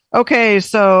 okay,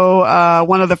 so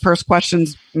one of the first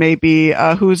questions may be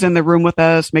who's in the room with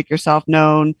us? Make yourself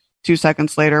known. 2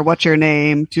 seconds later, what's your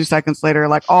name? 2 seconds later,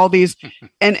 all these,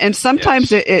 and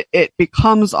sometimes yes. it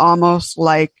becomes almost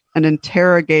like an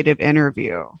interrogative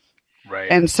interview. Right.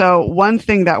 And so one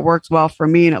thing that works well for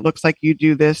me, and it looks like you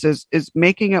do this, is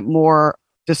making it more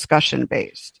discussion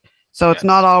based. So it's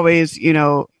not always,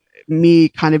 me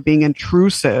kind of being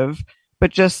intrusive,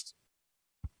 but just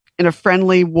in a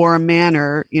friendly, warm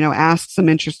manner, ask some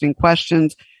interesting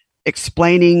questions,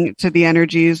 explaining to the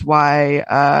energies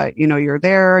why, you're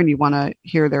there and you want to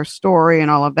hear their story and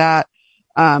all of that.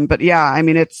 But yeah, I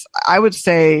mean, I would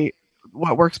say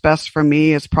what works best for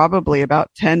me is probably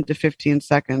about 10 to 15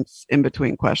 seconds in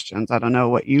between questions. I don't know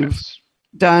what you've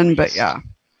done, but yeah,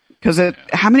 because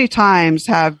how many times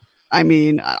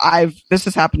this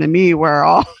has happened to me where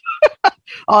I'll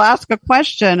ask a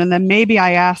question and then maybe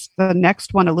I ask the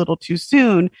next one a little too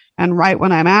soon. And right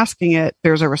when I'm asking it,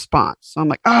 there's a response. So I'm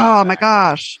like, oh my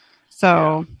gosh.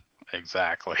 So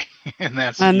exactly. And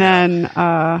it's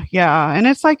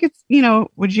like,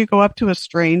 would you go up to a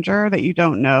stranger that you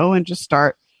don't know and just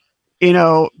start,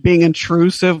 being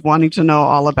intrusive, wanting to know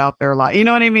all about their life? You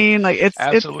know what I mean? Like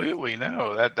absolutely.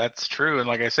 No, that's true. And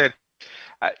like I said,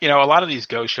 a lot of these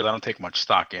ghost shows, I don't take much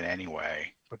stock in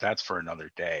anyway. but that's for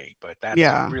another day. But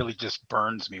that really just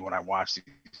burns me when I watch these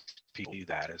people do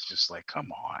that. It's just like,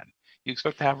 come on, you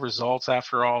expect to have results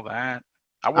after all that?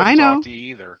 I wouldn't talk to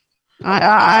you either.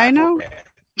 I know.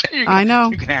 I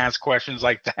know. You can ask questions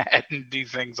like that and do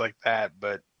things like that,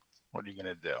 but what are you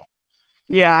going to do?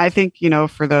 Yeah, I think,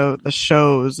 for the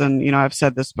shows, and, I've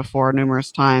said this before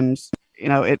numerous times,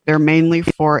 they're mainly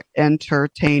for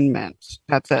entertainment.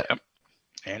 That's it. Yep.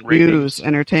 And news,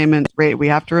 entertainment, rate. We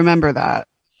have to remember that.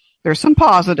 There's some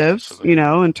positives,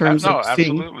 in terms of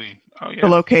seeing the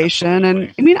location.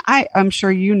 Absolutely. And I'm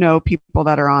sure people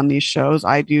that are on these shows.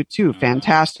 I do too.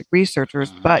 Fantastic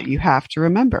researchers, but you have to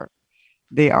remember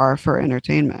they are for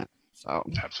entertainment. So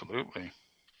absolutely.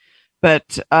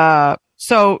 But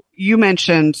so you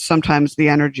mentioned sometimes the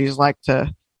energies like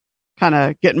to kind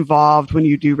of get involved when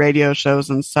you do radio shows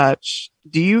and such.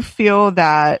 Do you feel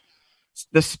that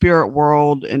the spirit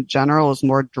world in general is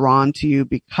more drawn to you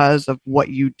because of what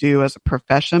you do as a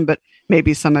profession, but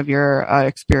maybe some of your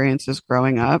experiences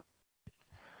growing up?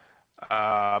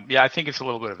 I think it's a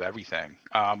little bit of everything.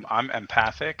 I'm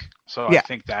empathic, so I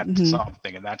think that's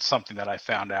something, and that's something that I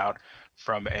found out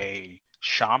from a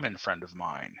shaman friend of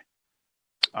mine.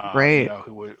 Great.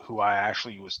 Who I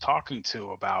actually was talking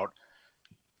to about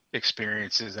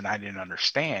experiences and I didn't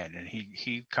understand, and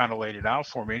he kind of laid it out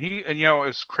for me, and it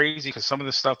was crazy because some of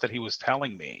the stuff that he was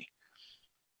telling me,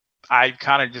 I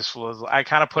kind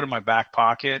of put in my back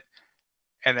pocket,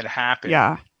 and then it happened.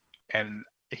 Yeah. And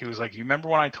he was like, "You remember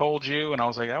when I told you?" And I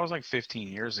was like, "That was like 15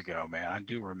 years ago, man. I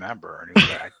do remember." And he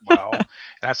was like, "Well," and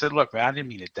I said, "Look, man, I didn't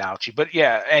mean to doubt you, but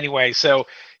yeah." Anyway, so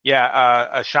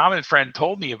a shaman friend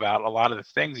told me about a lot of the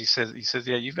things. He says,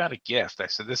 "Yeah, you've got a gift." I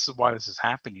said, "This is why this is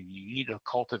happening. You need to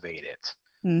cultivate it."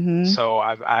 Mm-hmm. So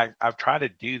I've tried to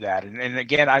do that, and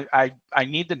again, I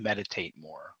need to meditate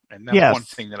more, and that's one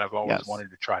thing that I've always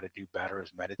wanted to try to do better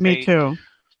is meditate. Me too.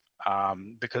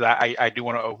 Because I do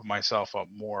want to open myself up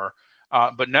more.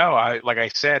 But no, like I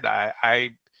said,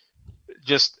 I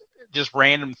just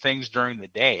random things during the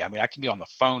day. I mean, I can be on the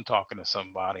phone talking to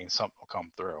somebody and something will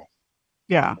come through.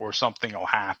 Yeah. Or something will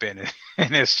happen.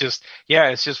 And it's just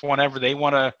whenever they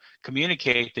want to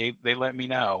communicate, they let me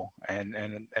know.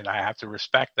 And I have to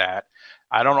respect that.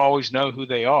 I don't always know who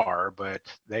they are, but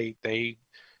they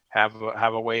have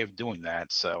a way of doing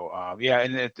that. So,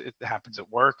 and it happens at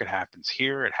work. It happens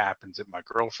here. It happens at my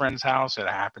girlfriend's house. It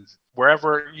happens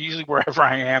usually wherever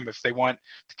I am. If they want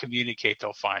to communicate,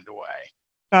 they'll find a way.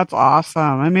 That's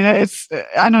awesome. I mean,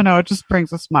 I don't know. It just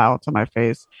brings a smile to my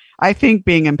face. I think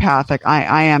being empathic,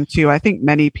 I am too. I think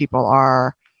many people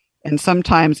are. And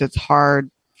sometimes it's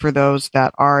hard for those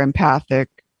that are empathic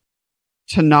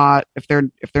to not, if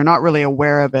they're not really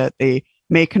aware of it, they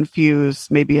may confuse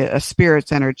maybe a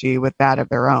spirit's energy with that of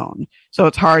their own. So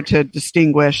it's hard to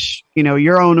distinguish,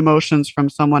 your own emotions from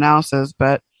someone else's.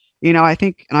 But, I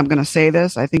think, and I'm going to say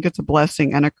this, I think it's a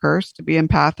blessing and a curse to be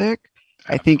empathic.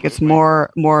 Absolutely. I think it's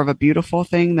more of a beautiful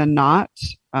thing than not.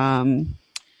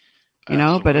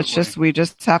 But it's just, we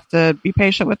just have to be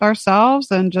patient with ourselves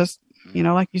and just,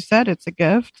 like you said, it's a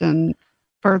gift and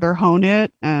further hone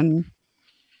it. And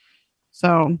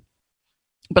so,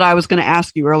 but I was going to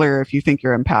ask you earlier if you think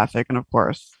you're empathic. And of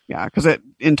course, yeah, because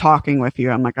in talking with you,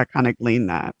 I'm like, I kind of gleaned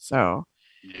that. So,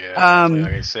 yeah,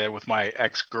 like I said, with my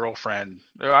ex-girlfriend,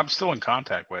 I'm still in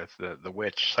contact with the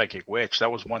witch, psychic witch.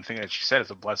 That was one thing that she said is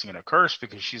a blessing and a curse,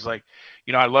 because she's like,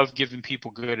 I love giving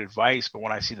people good advice, but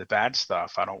when I see the bad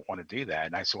stuff, I don't want to do that.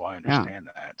 And I said, well, I understand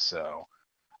that. So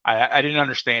I didn't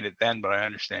understand it then, but I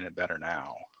understand it better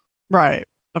now. Right.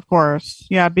 Of course.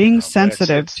 Yeah. Being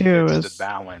sensitive too is the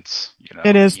balance.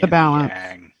 It is the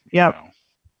balance. Yep.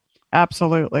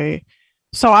 Absolutely.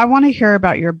 So I want to hear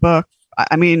about your book.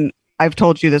 I mean, I've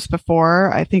told you this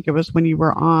before. I think it was when you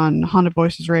were on Haunted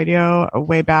Voices Radio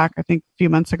way back, I think a few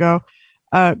months ago.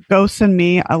 Ghosts and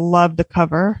Me. I love the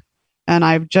cover. And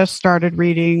I've just started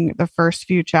reading the first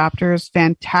few chapters.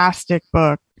 Fantastic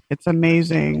book. It's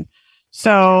amazing.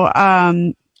 So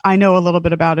I know a little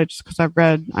bit about it just because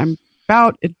I'm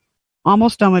about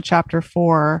almost done with chapter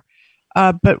 4.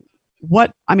 But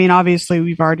obviously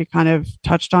we've already kind of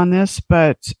touched on this,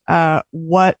 but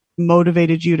what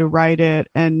motivated you to write it?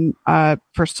 And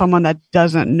for someone that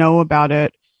doesn't know about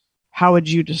it, how would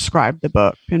you describe the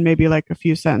book in maybe like a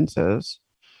few sentences?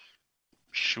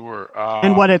 Sure.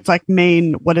 And what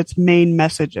its main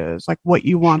message is, like what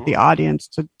you want the audience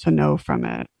to know from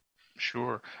it.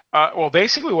 Sure. Well,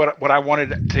 basically what I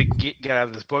wanted to get out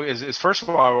of this book is first of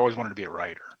all, I always wanted to be a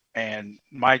writer. And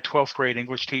my 12th grade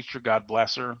English teacher, God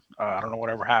bless her, I don't know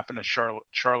whatever happened to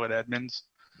Charlotte Edmonds.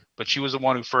 but she was the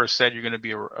one who first said, you're going to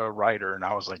be a writer. And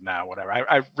I was like, nah, whatever.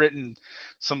 I've written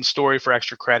some story for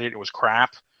extra credit. It was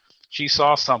crap. She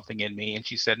saw something in me and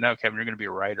she said, no, Kevin, you're going to be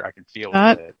a writer. I can feel it.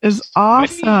 That is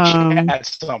awesome. Maybe she had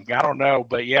something. I don't know.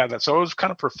 But yeah, so it was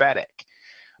kind of prophetic.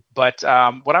 But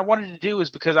what I wanted to do is,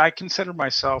 because I consider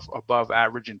myself above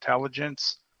average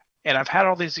intelligence, and I've had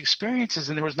all these experiences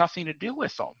and there was nothing to do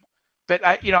with them. But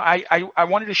I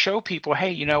wanted to show people,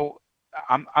 hey,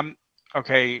 I'm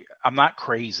okay. I'm not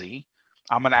crazy.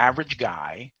 I'm an average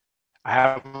guy. I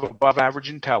have above average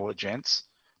intelligence,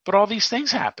 but all these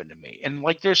things happen to me. And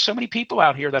like, there's so many people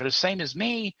out here that are the same as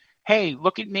me. Hey,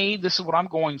 look at me. This is what I'm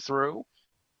going through.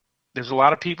 There's a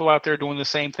lot of people out there doing the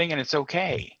same thing, and it's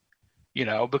okay.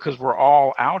 Because we're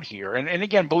all out here. And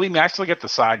again, believe me, I still get the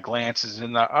side glances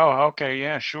and oh, okay,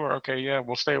 yeah, sure. Okay, yeah,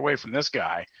 we'll stay away from this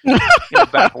guy.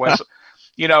 Back away.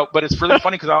 So, but it's really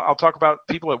funny because I'll talk about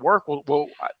people at work. Well,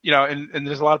 and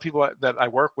there's a lot of people that I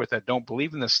work with that don't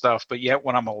believe in this stuff, but yet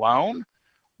when I'm alone,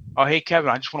 oh, hey,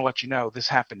 Kevin, I just want to let you know this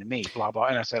happened to me, blah, blah.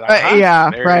 And I said,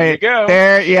 there right. You go.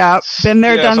 There, yeah. Been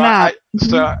there, done that.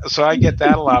 So I get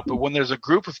that a lot. But when there's a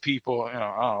group of people,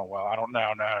 oh, well, I don't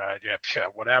know. No, yeah,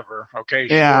 whatever. Okay,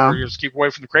 sure. You just keep away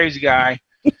from the crazy guy.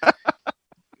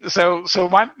 So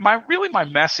my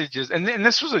message is, and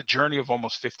this was a journey of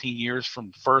almost 15 years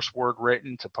from first word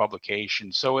written to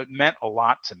publication. So it meant a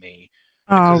lot to me.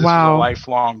 Oh, this wow. was a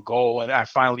lifelong goal, and I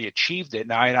finally achieved it.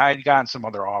 Now, I had gotten some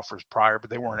other offers prior, but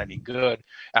they weren't any good.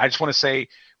 And I just want to say,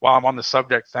 while I'm on the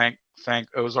subject, thank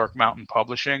Ozark Mountain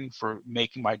Publishing for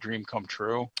making my dream come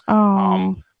true.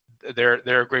 Oh.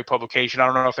 They're a great publication. I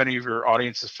don't know if any of your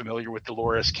audience is familiar with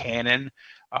Dolores Cannon,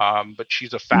 but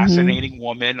she's a fascinating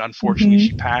woman. Unfortunately,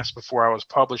 she passed before I was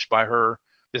published by her.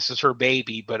 This is her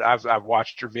baby, but I've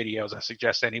watched her videos. I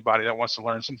suggest anybody that wants to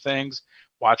learn some things,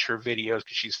 watch her videos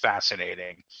because she's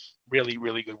fascinating. Really,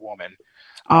 really good woman.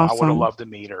 Awesome. I would have loved to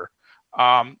meet her.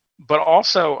 But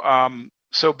also,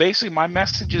 so basically my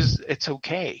message is it's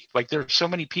okay. Like, there's so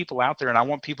many people out there, and I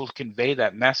want people to convey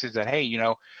that message that, hey,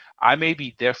 I may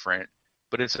be different,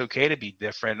 but it's okay to be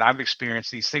different. And I've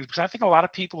experienced these things because I think a lot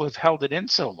of people have held it in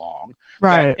so long.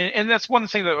 Right. And that's one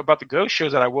thing about the ghost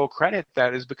shows that I will credit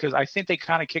that is because I think they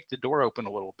kind of kicked the door open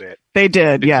a little bit. They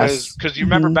did, yes. Because you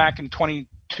remember back in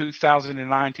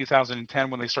 2009, 2010,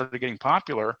 when they started getting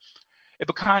popular,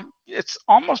 it's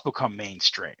almost become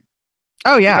mainstream.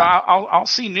 Oh, yeah. I'll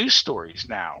see news stories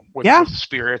now with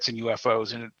spirits and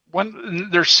UFOs. And when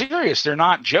they're serious, they're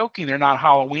not joking. They're not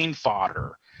Halloween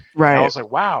fodder. Right. And I was like,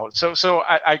 wow. So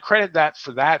I credit that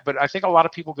for that. But I think a lot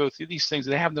of people go through these things.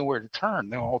 They have nowhere to turn,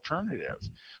 no alternative.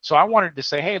 So I wanted to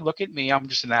say, hey, look at me. I'm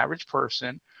just an average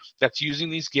person that's using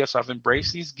these gifts. I've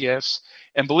embraced these gifts.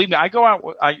 And believe me, I go out.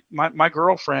 My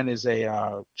girlfriend is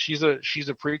she's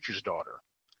a preacher's daughter.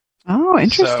 Oh,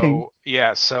 interesting.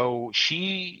 So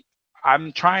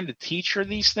I'm trying to teach her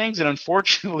these things. And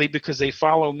unfortunately, because they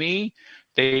follow me,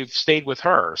 they've stayed with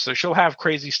her. So she'll have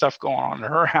crazy stuff going on in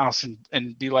her house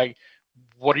and be like,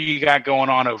 what do you got going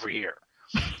on over here?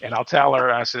 And I'll tell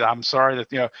her, I said, I'm sorry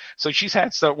that, so she's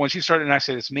had stuff when she started, and I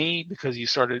said, it's me because you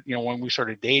started, when we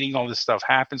started dating, all this stuff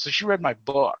happened. So she read my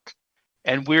book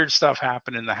and weird stuff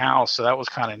happened in the house. So that was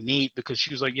kind of neat because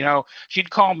she was like, she'd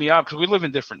call me up because we live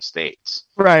in different states.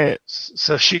 Right.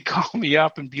 So she'd call me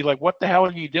up and be like, what the hell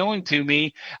are you doing to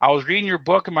me? I was reading your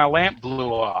book and my lamp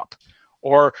blew up.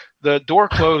 Or the door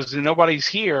closed and nobody's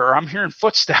here, or I'm hearing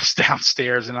footsteps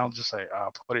downstairs, and I'll just say,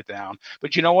 put it down.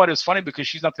 But you know what? It's funny because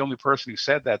she's not the only person who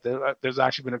said that. There's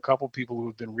actually been a couple people who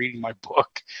have been reading my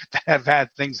book that have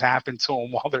had things happen to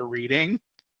them while they're reading.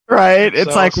 Right.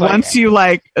 It's like once you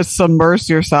submerge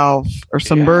yourself or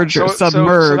submerge. So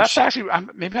that's actually,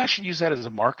 maybe I should use that as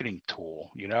a marketing tool.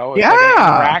 It's like an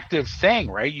interactive thing,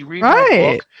 right? You read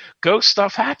my book, ghost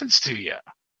stuff happens to you.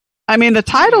 I mean, the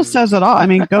title says it all. I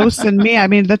mean, Ghosts and Me. I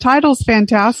mean, the title's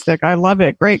fantastic. I love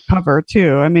it. Great cover,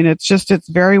 too. I mean, it's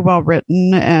very well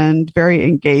written and very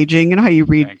engaging. You know how you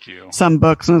read some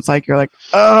books and it's like, you're like,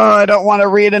 oh, I don't want to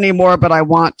read anymore, but I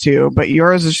want to. But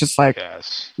yours is just like,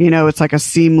 it's like a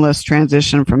seamless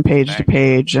transition from page to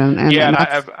page. And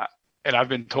I've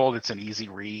been told it's an easy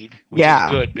read, which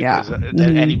is good because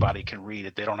anybody can read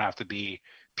it. They don't have to be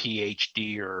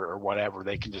PhD or whatever.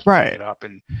 They can just pick it up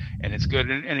and it's good.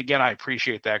 And again, I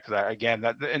appreciate that because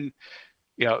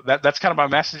that's kind of my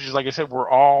message is, like I said, we're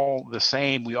all the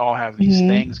same. We all have these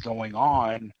things going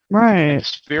on. Right. And the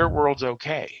spirit world's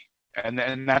okay.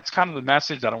 And that's kind of the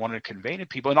message that I want to convey to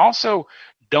people. And also,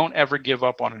 don't ever give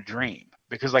up on a dream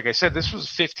because, like I said, this was a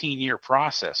 15-year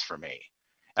process for me.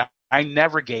 I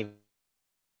never gave.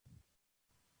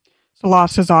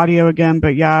 lost his audio again,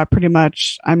 but yeah, pretty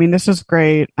much. I mean, this is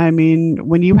great. I mean,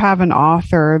 when you have an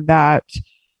author that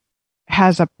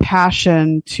has a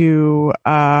passion to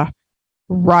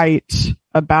write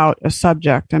about a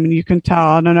subject, I mean, you can tell.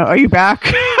 I don't know. Are you back?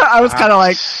 I was kind of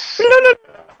like,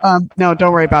 no,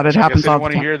 don't worry about it. It happens all the time. I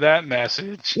want to hear that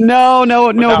message. No,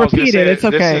 repeat it. It's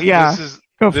okay.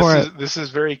 Go for it. This is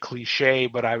very cliche,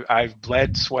 but I've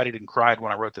bled, sweated, and cried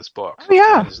when I wrote this book. Oh,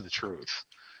 yeah. That is the truth.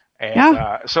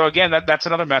 And so again, that's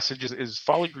another message is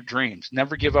follow your dreams.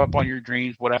 Never give up on your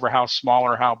dreams, whatever, how small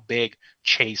or how big,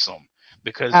 chase them.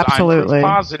 Because Absolutely. I'm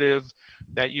positive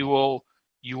that you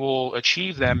will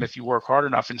achieve them if you work hard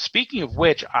enough. And speaking of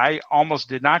which, I almost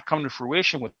did not come to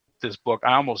fruition with this book.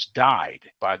 I almost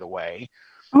died, by the way.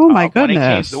 Oh my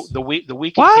goodness! The week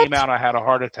it came out, I had a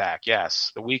heart attack.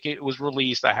 Yes, the week it was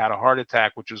released, I had a heart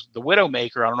attack, which was The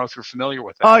Widowmaker. I don't know if you're familiar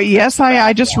with that. Oh yes,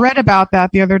 I just read about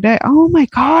that the other day. Oh my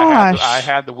gosh! I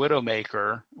had The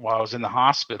Widowmaker while I was in the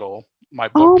hospital. My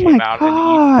book came out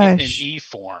in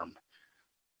e-form.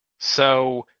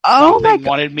 So something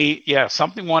wanted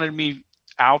me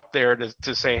out there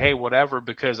to say, hey, whatever,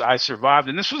 because I survived.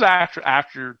 And this was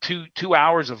after 2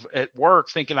 hours at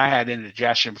work thinking I had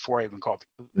indigestion before I even called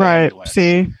the ambulance.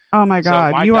 See? Oh my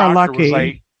God. So you are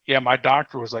lucky. My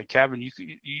doctor was like, Kevin,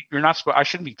 you're not supposed, I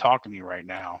shouldn't be talking to you right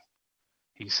now.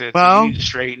 He said, well, you need to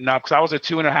straighten up. Cause I was a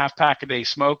 2.5 pack a day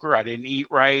smoker. I didn't eat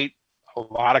right. A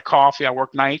lot of coffee. I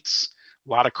work nights, a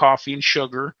lot of coffee and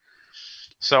sugar.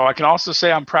 So I can also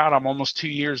say I'm proud. I'm almost 2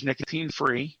 years nicotine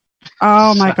free.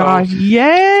 Oh my gosh!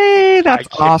 Yay! That's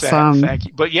awesome. Thank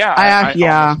you. But yeah, I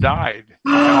almost died.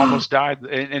 I almost died,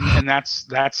 and that's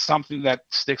something that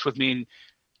sticks with me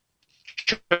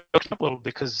a little,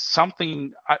 because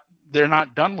they're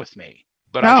not done with me,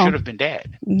 but I should have been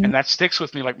dead, and that sticks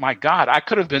with me. Like, my God, I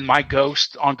could have been my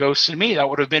ghost on Ghosts and Me. That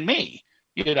would have been me,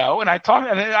 And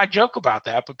I joke about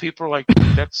that, but people are like,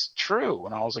 "That's true,"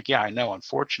 and I was like, "Yeah, I know."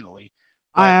 Unfortunately.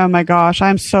 Oh my gosh,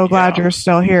 I'm so glad you're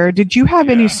still here. Did you have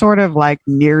any sort of like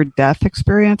near-death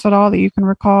experience at all that you can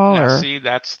recall? See,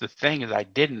 that's the thing, is I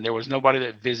didn't. There was nobody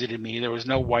that visited me. There was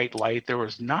no white light. There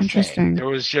was nothing. Interesting. There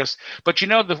was just, but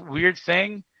the weird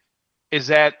thing is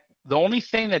that the only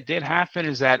thing that did happen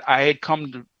is that I had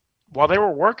come to, while they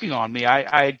were working on me,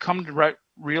 I had come to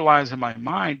realize in my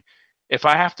mind, if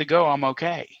I have to go, I'm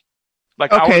okay.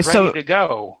 Like, I was ready to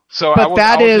go. So I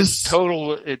was just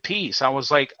total at peace. I was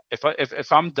like,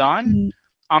 if I'm done,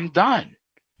 I'm done.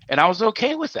 And I was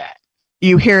okay with that.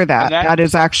 You hear that? That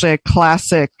is actually a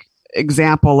classic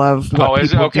example of what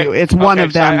people do. It's one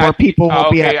of them where people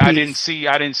will be at peace.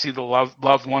 I didn't see the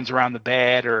loved ones around the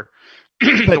bed or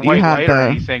the white light or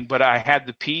anything, but I had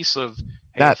the peace of,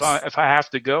 hey, if I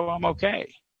have to go, I'm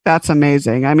okay. That's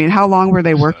amazing. I mean, how long were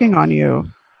they working on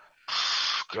you?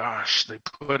 Gosh, they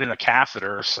put in a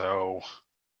catheter, so...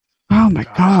 Oh, my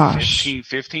gosh.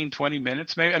 15, 20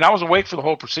 minutes, maybe. And I was awake for the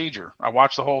whole procedure. I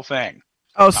watched the whole thing.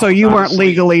 Oh, so you weren't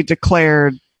legally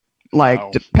declared, like...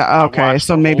 No. Okay,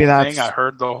 so maybe that's... I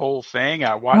heard the whole thing.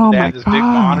 I watched. They had this big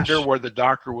monitor where the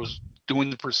doctor was doing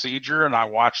the procedure, and I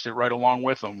watched it right along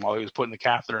with him while he was putting the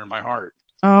catheter in my heart.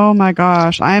 Oh, my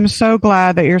gosh. I am so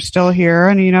glad that you're still here.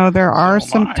 And, there are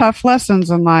some tough lessons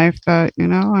in life that, I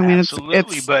mean,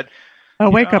 Absolutely, it's a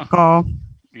wake-up call.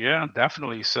 Yeah,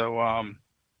 definitely. So,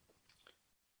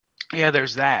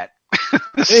 there's that.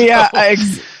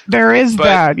 There is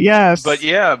that. Yes. But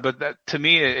that, to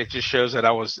me, it just shows that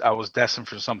I was destined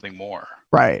for something more.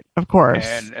 Right. Of course.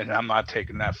 And I'm not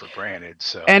taking that for granted.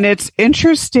 So. And it's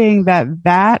interesting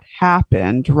that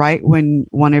happened right when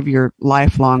one of your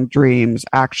lifelong dreams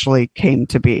actually came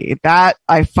to be. That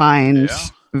I find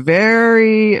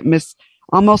very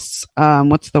almost,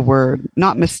 what's the word?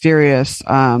 Not mysterious,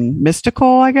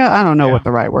 mystical, I guess. I don't know what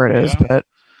the right word is, but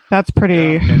that's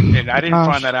pretty. Yeah. And I didn't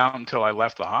find that out until I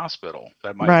left the hospital.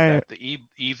 That the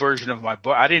E version of my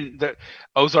book. The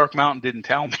Ozark Mountain didn't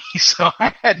tell me, so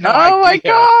I had no idea. Oh my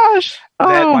gosh!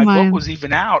 That my book was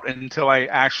even out until I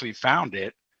actually found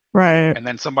it. Right. And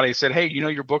then somebody said, "Hey,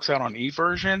 your book's out on E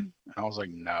version?" And I was like,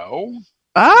 "No."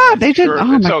 They did. Oh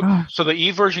my gosh! So the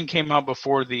E version came out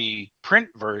before the print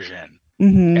version.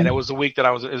 Mm-hmm. And it was the week that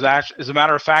it was actually, as a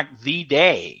matter of fact, the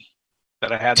day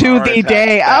that I had the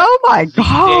day. Oh my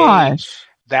gosh!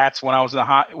 That's when I was in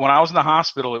the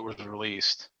hospital. It was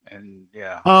released, and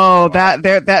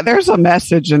there's a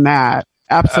message in that.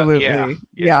 Absolutely,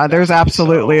 there's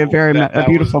absolutely a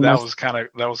beautiful message.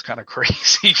 That was kind of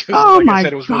crazy. I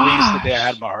said, it was released the day I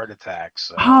had my heart attack.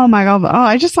 So. Oh my God!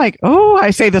 I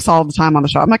say this all the time on the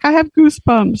show. I'm like, I have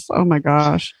goosebumps. Oh my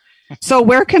gosh! So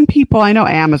where can people, I know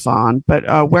Amazon,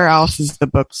 but where else is the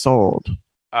book sold?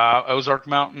 Ozark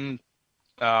Mountain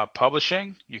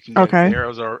Publishing. You can get it there,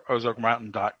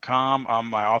 ozarkmountain.com.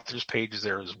 My author's page is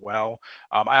there as well.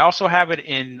 I also have it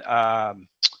in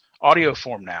audio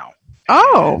form now.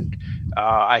 And,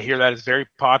 I hear that is very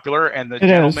popular, and the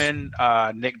gentleman,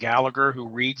 Nick Gallagher, who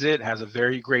reads it, has a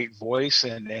very great voice,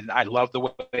 and I love the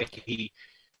way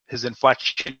his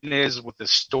inflection is with the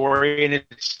story, and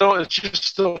it's just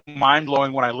still mind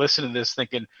blowing when I listen to this,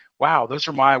 thinking, wow, those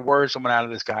are my words coming out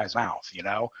of this guy's mouth.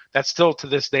 That still to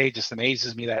this day just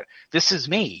amazes me that this is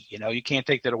me. You can't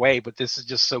take that away, but this is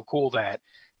just so cool that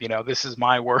this is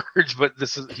my words, but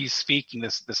he's speaking.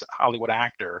 This Hollywood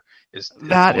actor is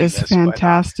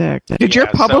fantastic. Did your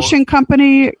publishing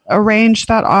company arrange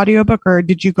that audiobook, or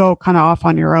did you go kind of off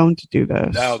on your own to do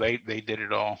this? No, they did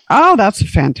it all. Oh, that's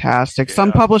fantastic. Yeah.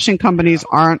 Some publishing companies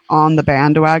aren't on the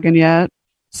bandwagon yet.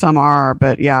 Some are,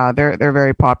 but yeah, they're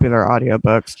very popular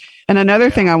audiobooks. And another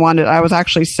thing I was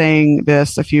actually saying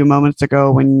this a few moments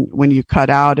ago when you cut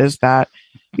out, is that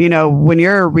when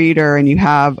you're a reader and you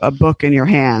have a book in your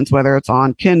hands, whether it's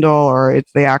on Kindle or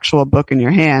it's the actual book in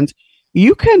your hands,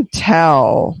 you can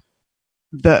tell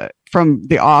from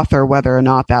the author whether or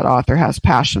not that author has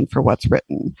passion for what's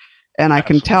written. And I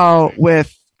can tell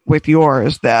with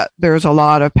yours that there's a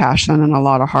lot of passion and a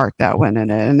lot of heart that went in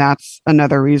it. And that's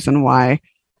another reason why,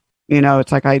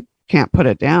 it's like I can't put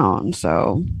it down.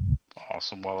 So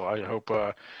awesome. Well, I hope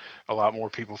a lot more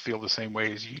people feel the same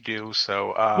way as you do.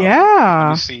 So let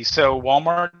me see. So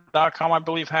Walmart.com, I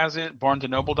believe, has it.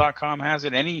 BarnesandNoble.com has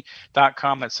it. Any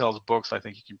 .com that sells books, I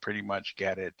think you can pretty much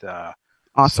get it.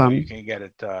 Awesome. So you can get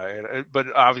it.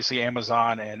 But obviously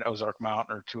Amazon and Ozark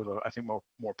Mountain are two of the, I think,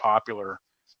 more popular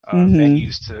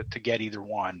venues to get either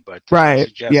one. But get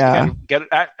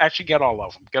all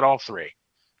of them. Get all three.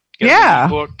 Get the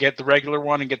book, get the regular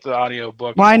one, and get the audio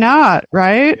book. Why not?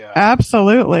 Right? Yeah.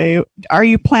 Absolutely. Are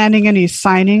you planning any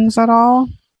signings at all?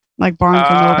 Like Barnes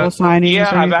and Noble signings?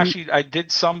 Yeah, I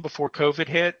did some before COVID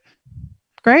hit.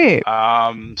 Great.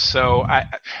 So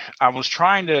I was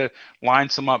trying to line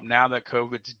some up now that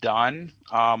COVID's done.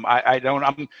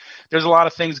 There's a lot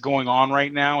of things going on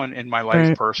right now in my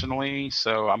life personally.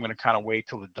 So I'm going to kind of wait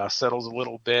till the dust settles a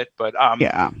little bit, but,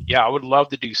 I would love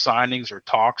to do signings or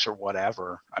talks or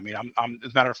whatever. I mean, I'm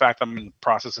as a matter of fact, I'm in the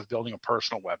process of building a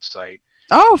personal website.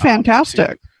 Oh,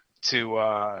 fantastic.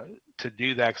 To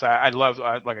do that. Cause I love,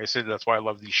 like I said, that's why I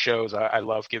love these shows. I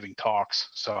love giving talks.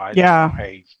 So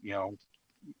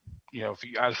if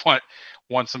you guys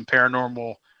want some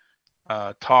paranormal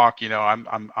talk,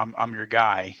 I'm your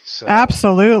guy. So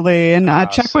absolutely, and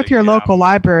check with your local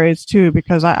libraries too,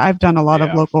 because I've done a lot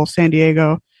of local San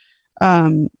Diego,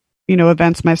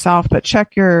 events myself. But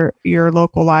check your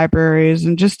local libraries,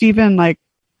 and just even like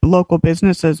local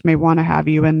businesses may want to have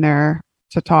you in there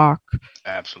to talk.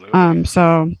 Absolutely.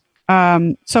 So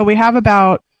we have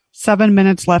about 7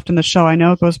 minutes left in the show. I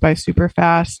know it goes by super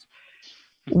fast.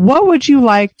 What would you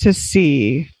like to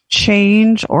see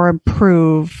change or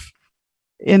improve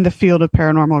in the field of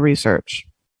paranormal research?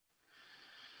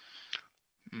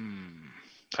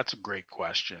 That's a great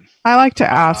question. I like to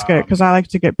ask it because I like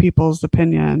to get people's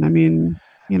opinion. I mean,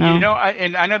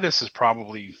 I know this is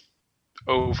probably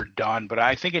overdone, but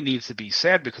I think it needs to be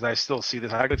said because I still see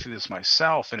this. I go through this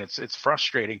myself, and it's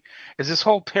frustrating. Is this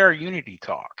whole para-unity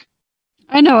talk?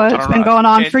 I know it's been going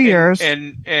on for years.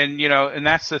 And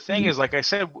that's the thing is, like I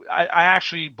said, I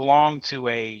actually belong to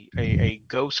a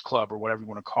ghost club or whatever you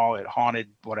want to call it, haunted,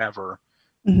 whatever,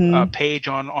 page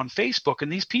on Facebook.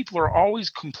 And these people are always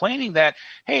complaining that,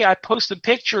 hey, I post a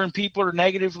picture and people are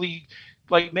negatively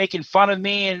like making fun of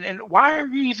me. And why are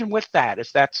you even with that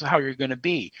if that's how you're going to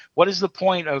be? What is the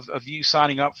point of you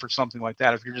signing up for something like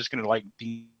that if you're just going to like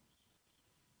be...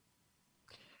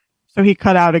 So he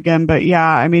cut out again, but yeah,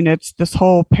 I mean, it's this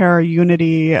whole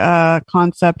para-unity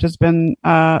concept has been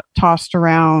tossed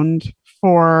around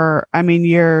for,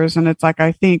 years. And it's like,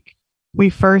 I think we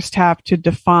first have to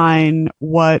define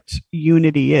what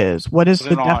unity is. What is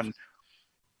the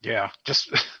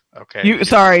okay.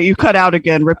 You cut out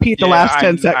again. Repeat the last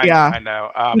 10 seconds. I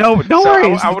know. No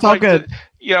worries. It's all good.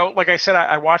 Like I said,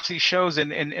 I watch these shows,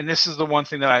 and this is the one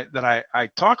thing that I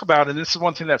talk about, and this is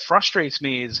one thing that frustrates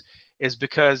me is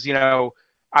because,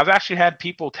 I've actually had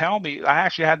people tell me, I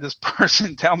actually had this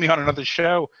person tell me on another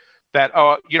show that,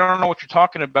 oh, you don't know what you're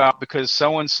talking about because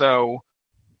so-and-so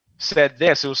said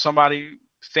this. It was somebody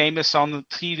famous on the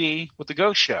TV with the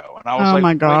ghost show. And I was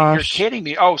my gosh. You're kidding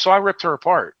me. Oh, so I ripped her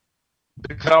apart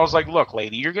because I was like, look,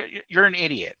 lady, you're an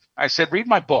idiot. I said, read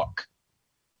my book.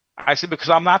 I said, because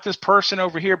I'm not this person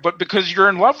over here, but because you're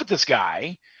in love with this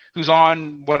guy who's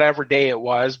on whatever day it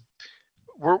was.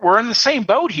 We're in the same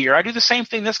boat here. I do the same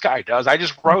thing this guy does. I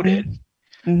just wrote it.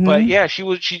 But yeah, she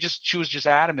was just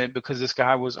adamant because this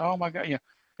guy was, oh my God,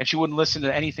 and she wouldn't listen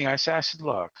to anything I said. I said,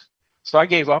 look. So I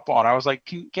gave up on her. I was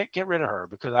like, get rid of her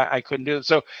because I couldn't do it.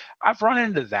 So I've run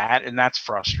into that, and that's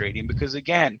frustrating because,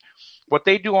 again, what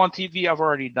they do on TV, I've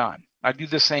already done. I do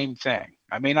the same thing.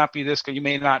 I may not be this good. You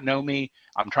may not know me.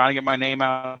 I'm trying to get my name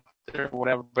out there or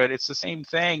whatever, but it's the same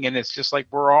thing. And it's just like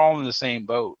we're all in the same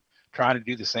boat trying to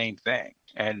do the same thing.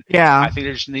 And I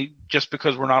think just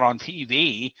because we're not on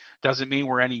TV doesn't mean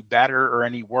we're any better or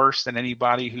any worse than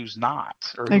anybody who's not.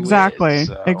 Or who exactly. is,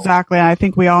 so. Exactly. And I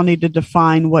think we all need to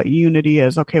define what unity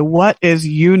is. Okay, what is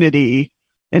unity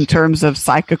in terms of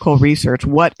psychical research?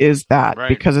 What is that? Right.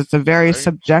 Because it's a very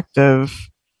subjective.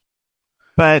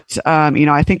 But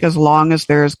I think as long as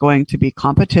there's going to be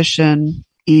competition,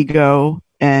 ego,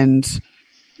 and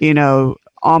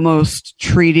almost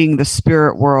treating the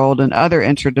spirit world and other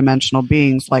interdimensional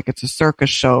beings like it's a circus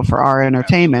show for our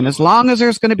entertainment. Absolutely. As long as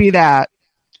there's going to be that,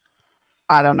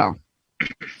 I don't know.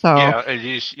 So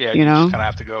you just kind of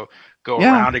have to go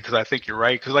around it because I think you're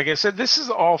right. Because like I said, this is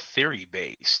all theory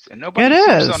based, and nobody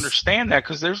seems to understand that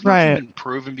because there's nothing been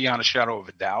proven beyond a shadow of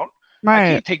a doubt. Right.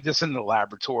 I can't take this into the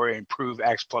laboratory and prove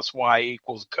X plus Y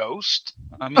equals ghost.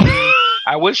 I mean,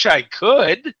 I wish I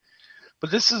could. But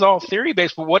this is all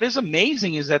theory-based. But what is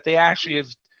amazing is that they actually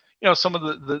have, some of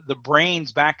the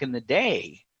brains back in the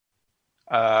day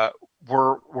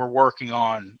were working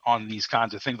on these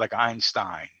kinds of things like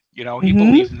Einstein. He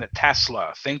believed in the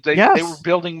Tesla. They were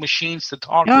building machines to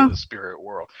talk to the spirit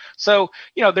world. So,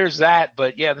 there's that.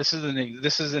 But, yeah, this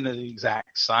isn't an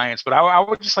exact science. But I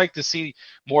would just like to see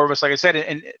more of us, like I said.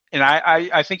 And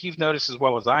I think you've noticed as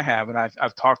well as I have, and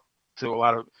I've talked to a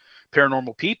lot of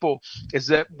paranormal people, is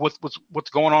that what's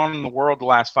going on in the world the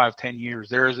last 5-10 years,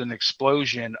 there is an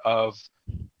explosion of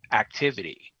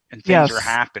activity and things are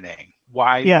happening.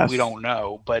 Why we don't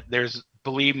know, but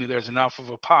believe me, there's enough of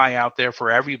a pie out there for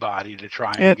everybody to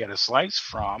try and get a slice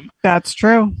from. That's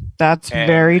true. That's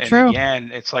very true.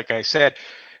 Again, it's like I said,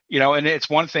 and it's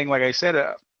one thing, like I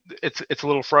said, it's a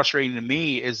little frustrating to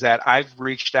me is that I've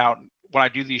reached out when I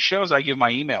do these shows. I give my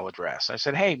email address. I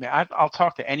said, hey man, I'll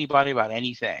talk to anybody about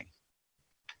anything.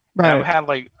 Right. I've had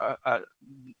like a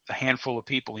handful of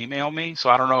people email me, so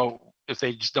I don't know if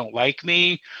they just don't like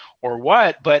me or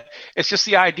what, but it's just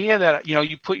the idea that,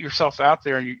 you put yourself out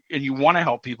there and you want to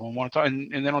help people and want to talk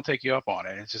and they don't take you up on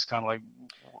it. It's just kind of like,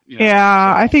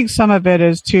 I think some of it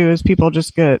is people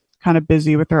just get kind of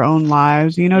busy with their own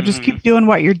lives, just keep doing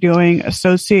what you're doing,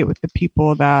 associate with the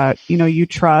people that, you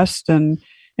trust and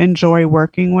enjoy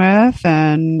working with.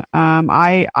 And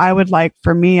I would like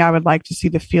to see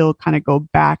the field kind of go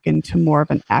back into more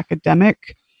of an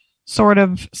academic sort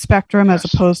of spectrum as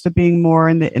opposed to being more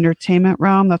in the entertainment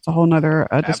realm. That's a whole nother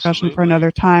discussion for another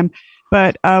time.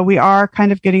 But we are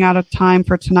kind of getting out of time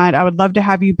for tonight. I would love to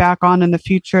have you back on in the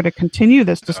future to continue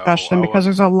this discussion because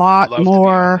there's a lot more. To be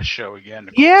on the show again,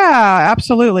 Nicole. Yeah,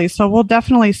 absolutely. So we'll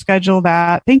definitely schedule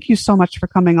that. Thank you so much for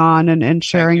coming on and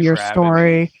sharing your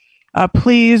story.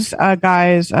 Please,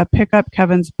 guys, pick up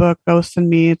Kevin's book, Ghosts and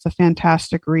Me. It's a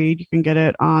fantastic read. You can get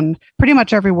it on pretty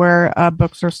much everywhere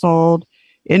books are sold,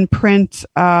 in print,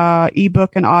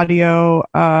 ebook, and audio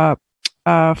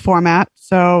format.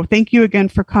 So thank you again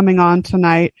for coming on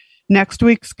tonight. Next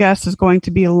week's guest is going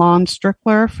to be Lon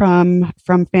Strickler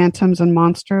from Phantoms and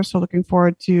Monsters. So looking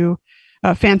forward to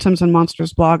Phantoms and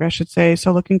Monsters blog, I should say.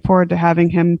 So looking forward to having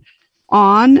him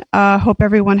on. Hope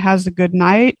everyone has a good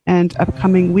night and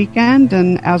upcoming weekend.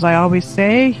 And as I always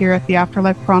say, here at the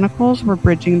Afterlife Chronicles, we're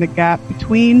bridging the gap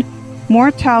between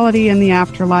mortality and the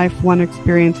afterlife, one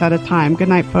experience at a time. Good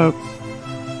night, folks.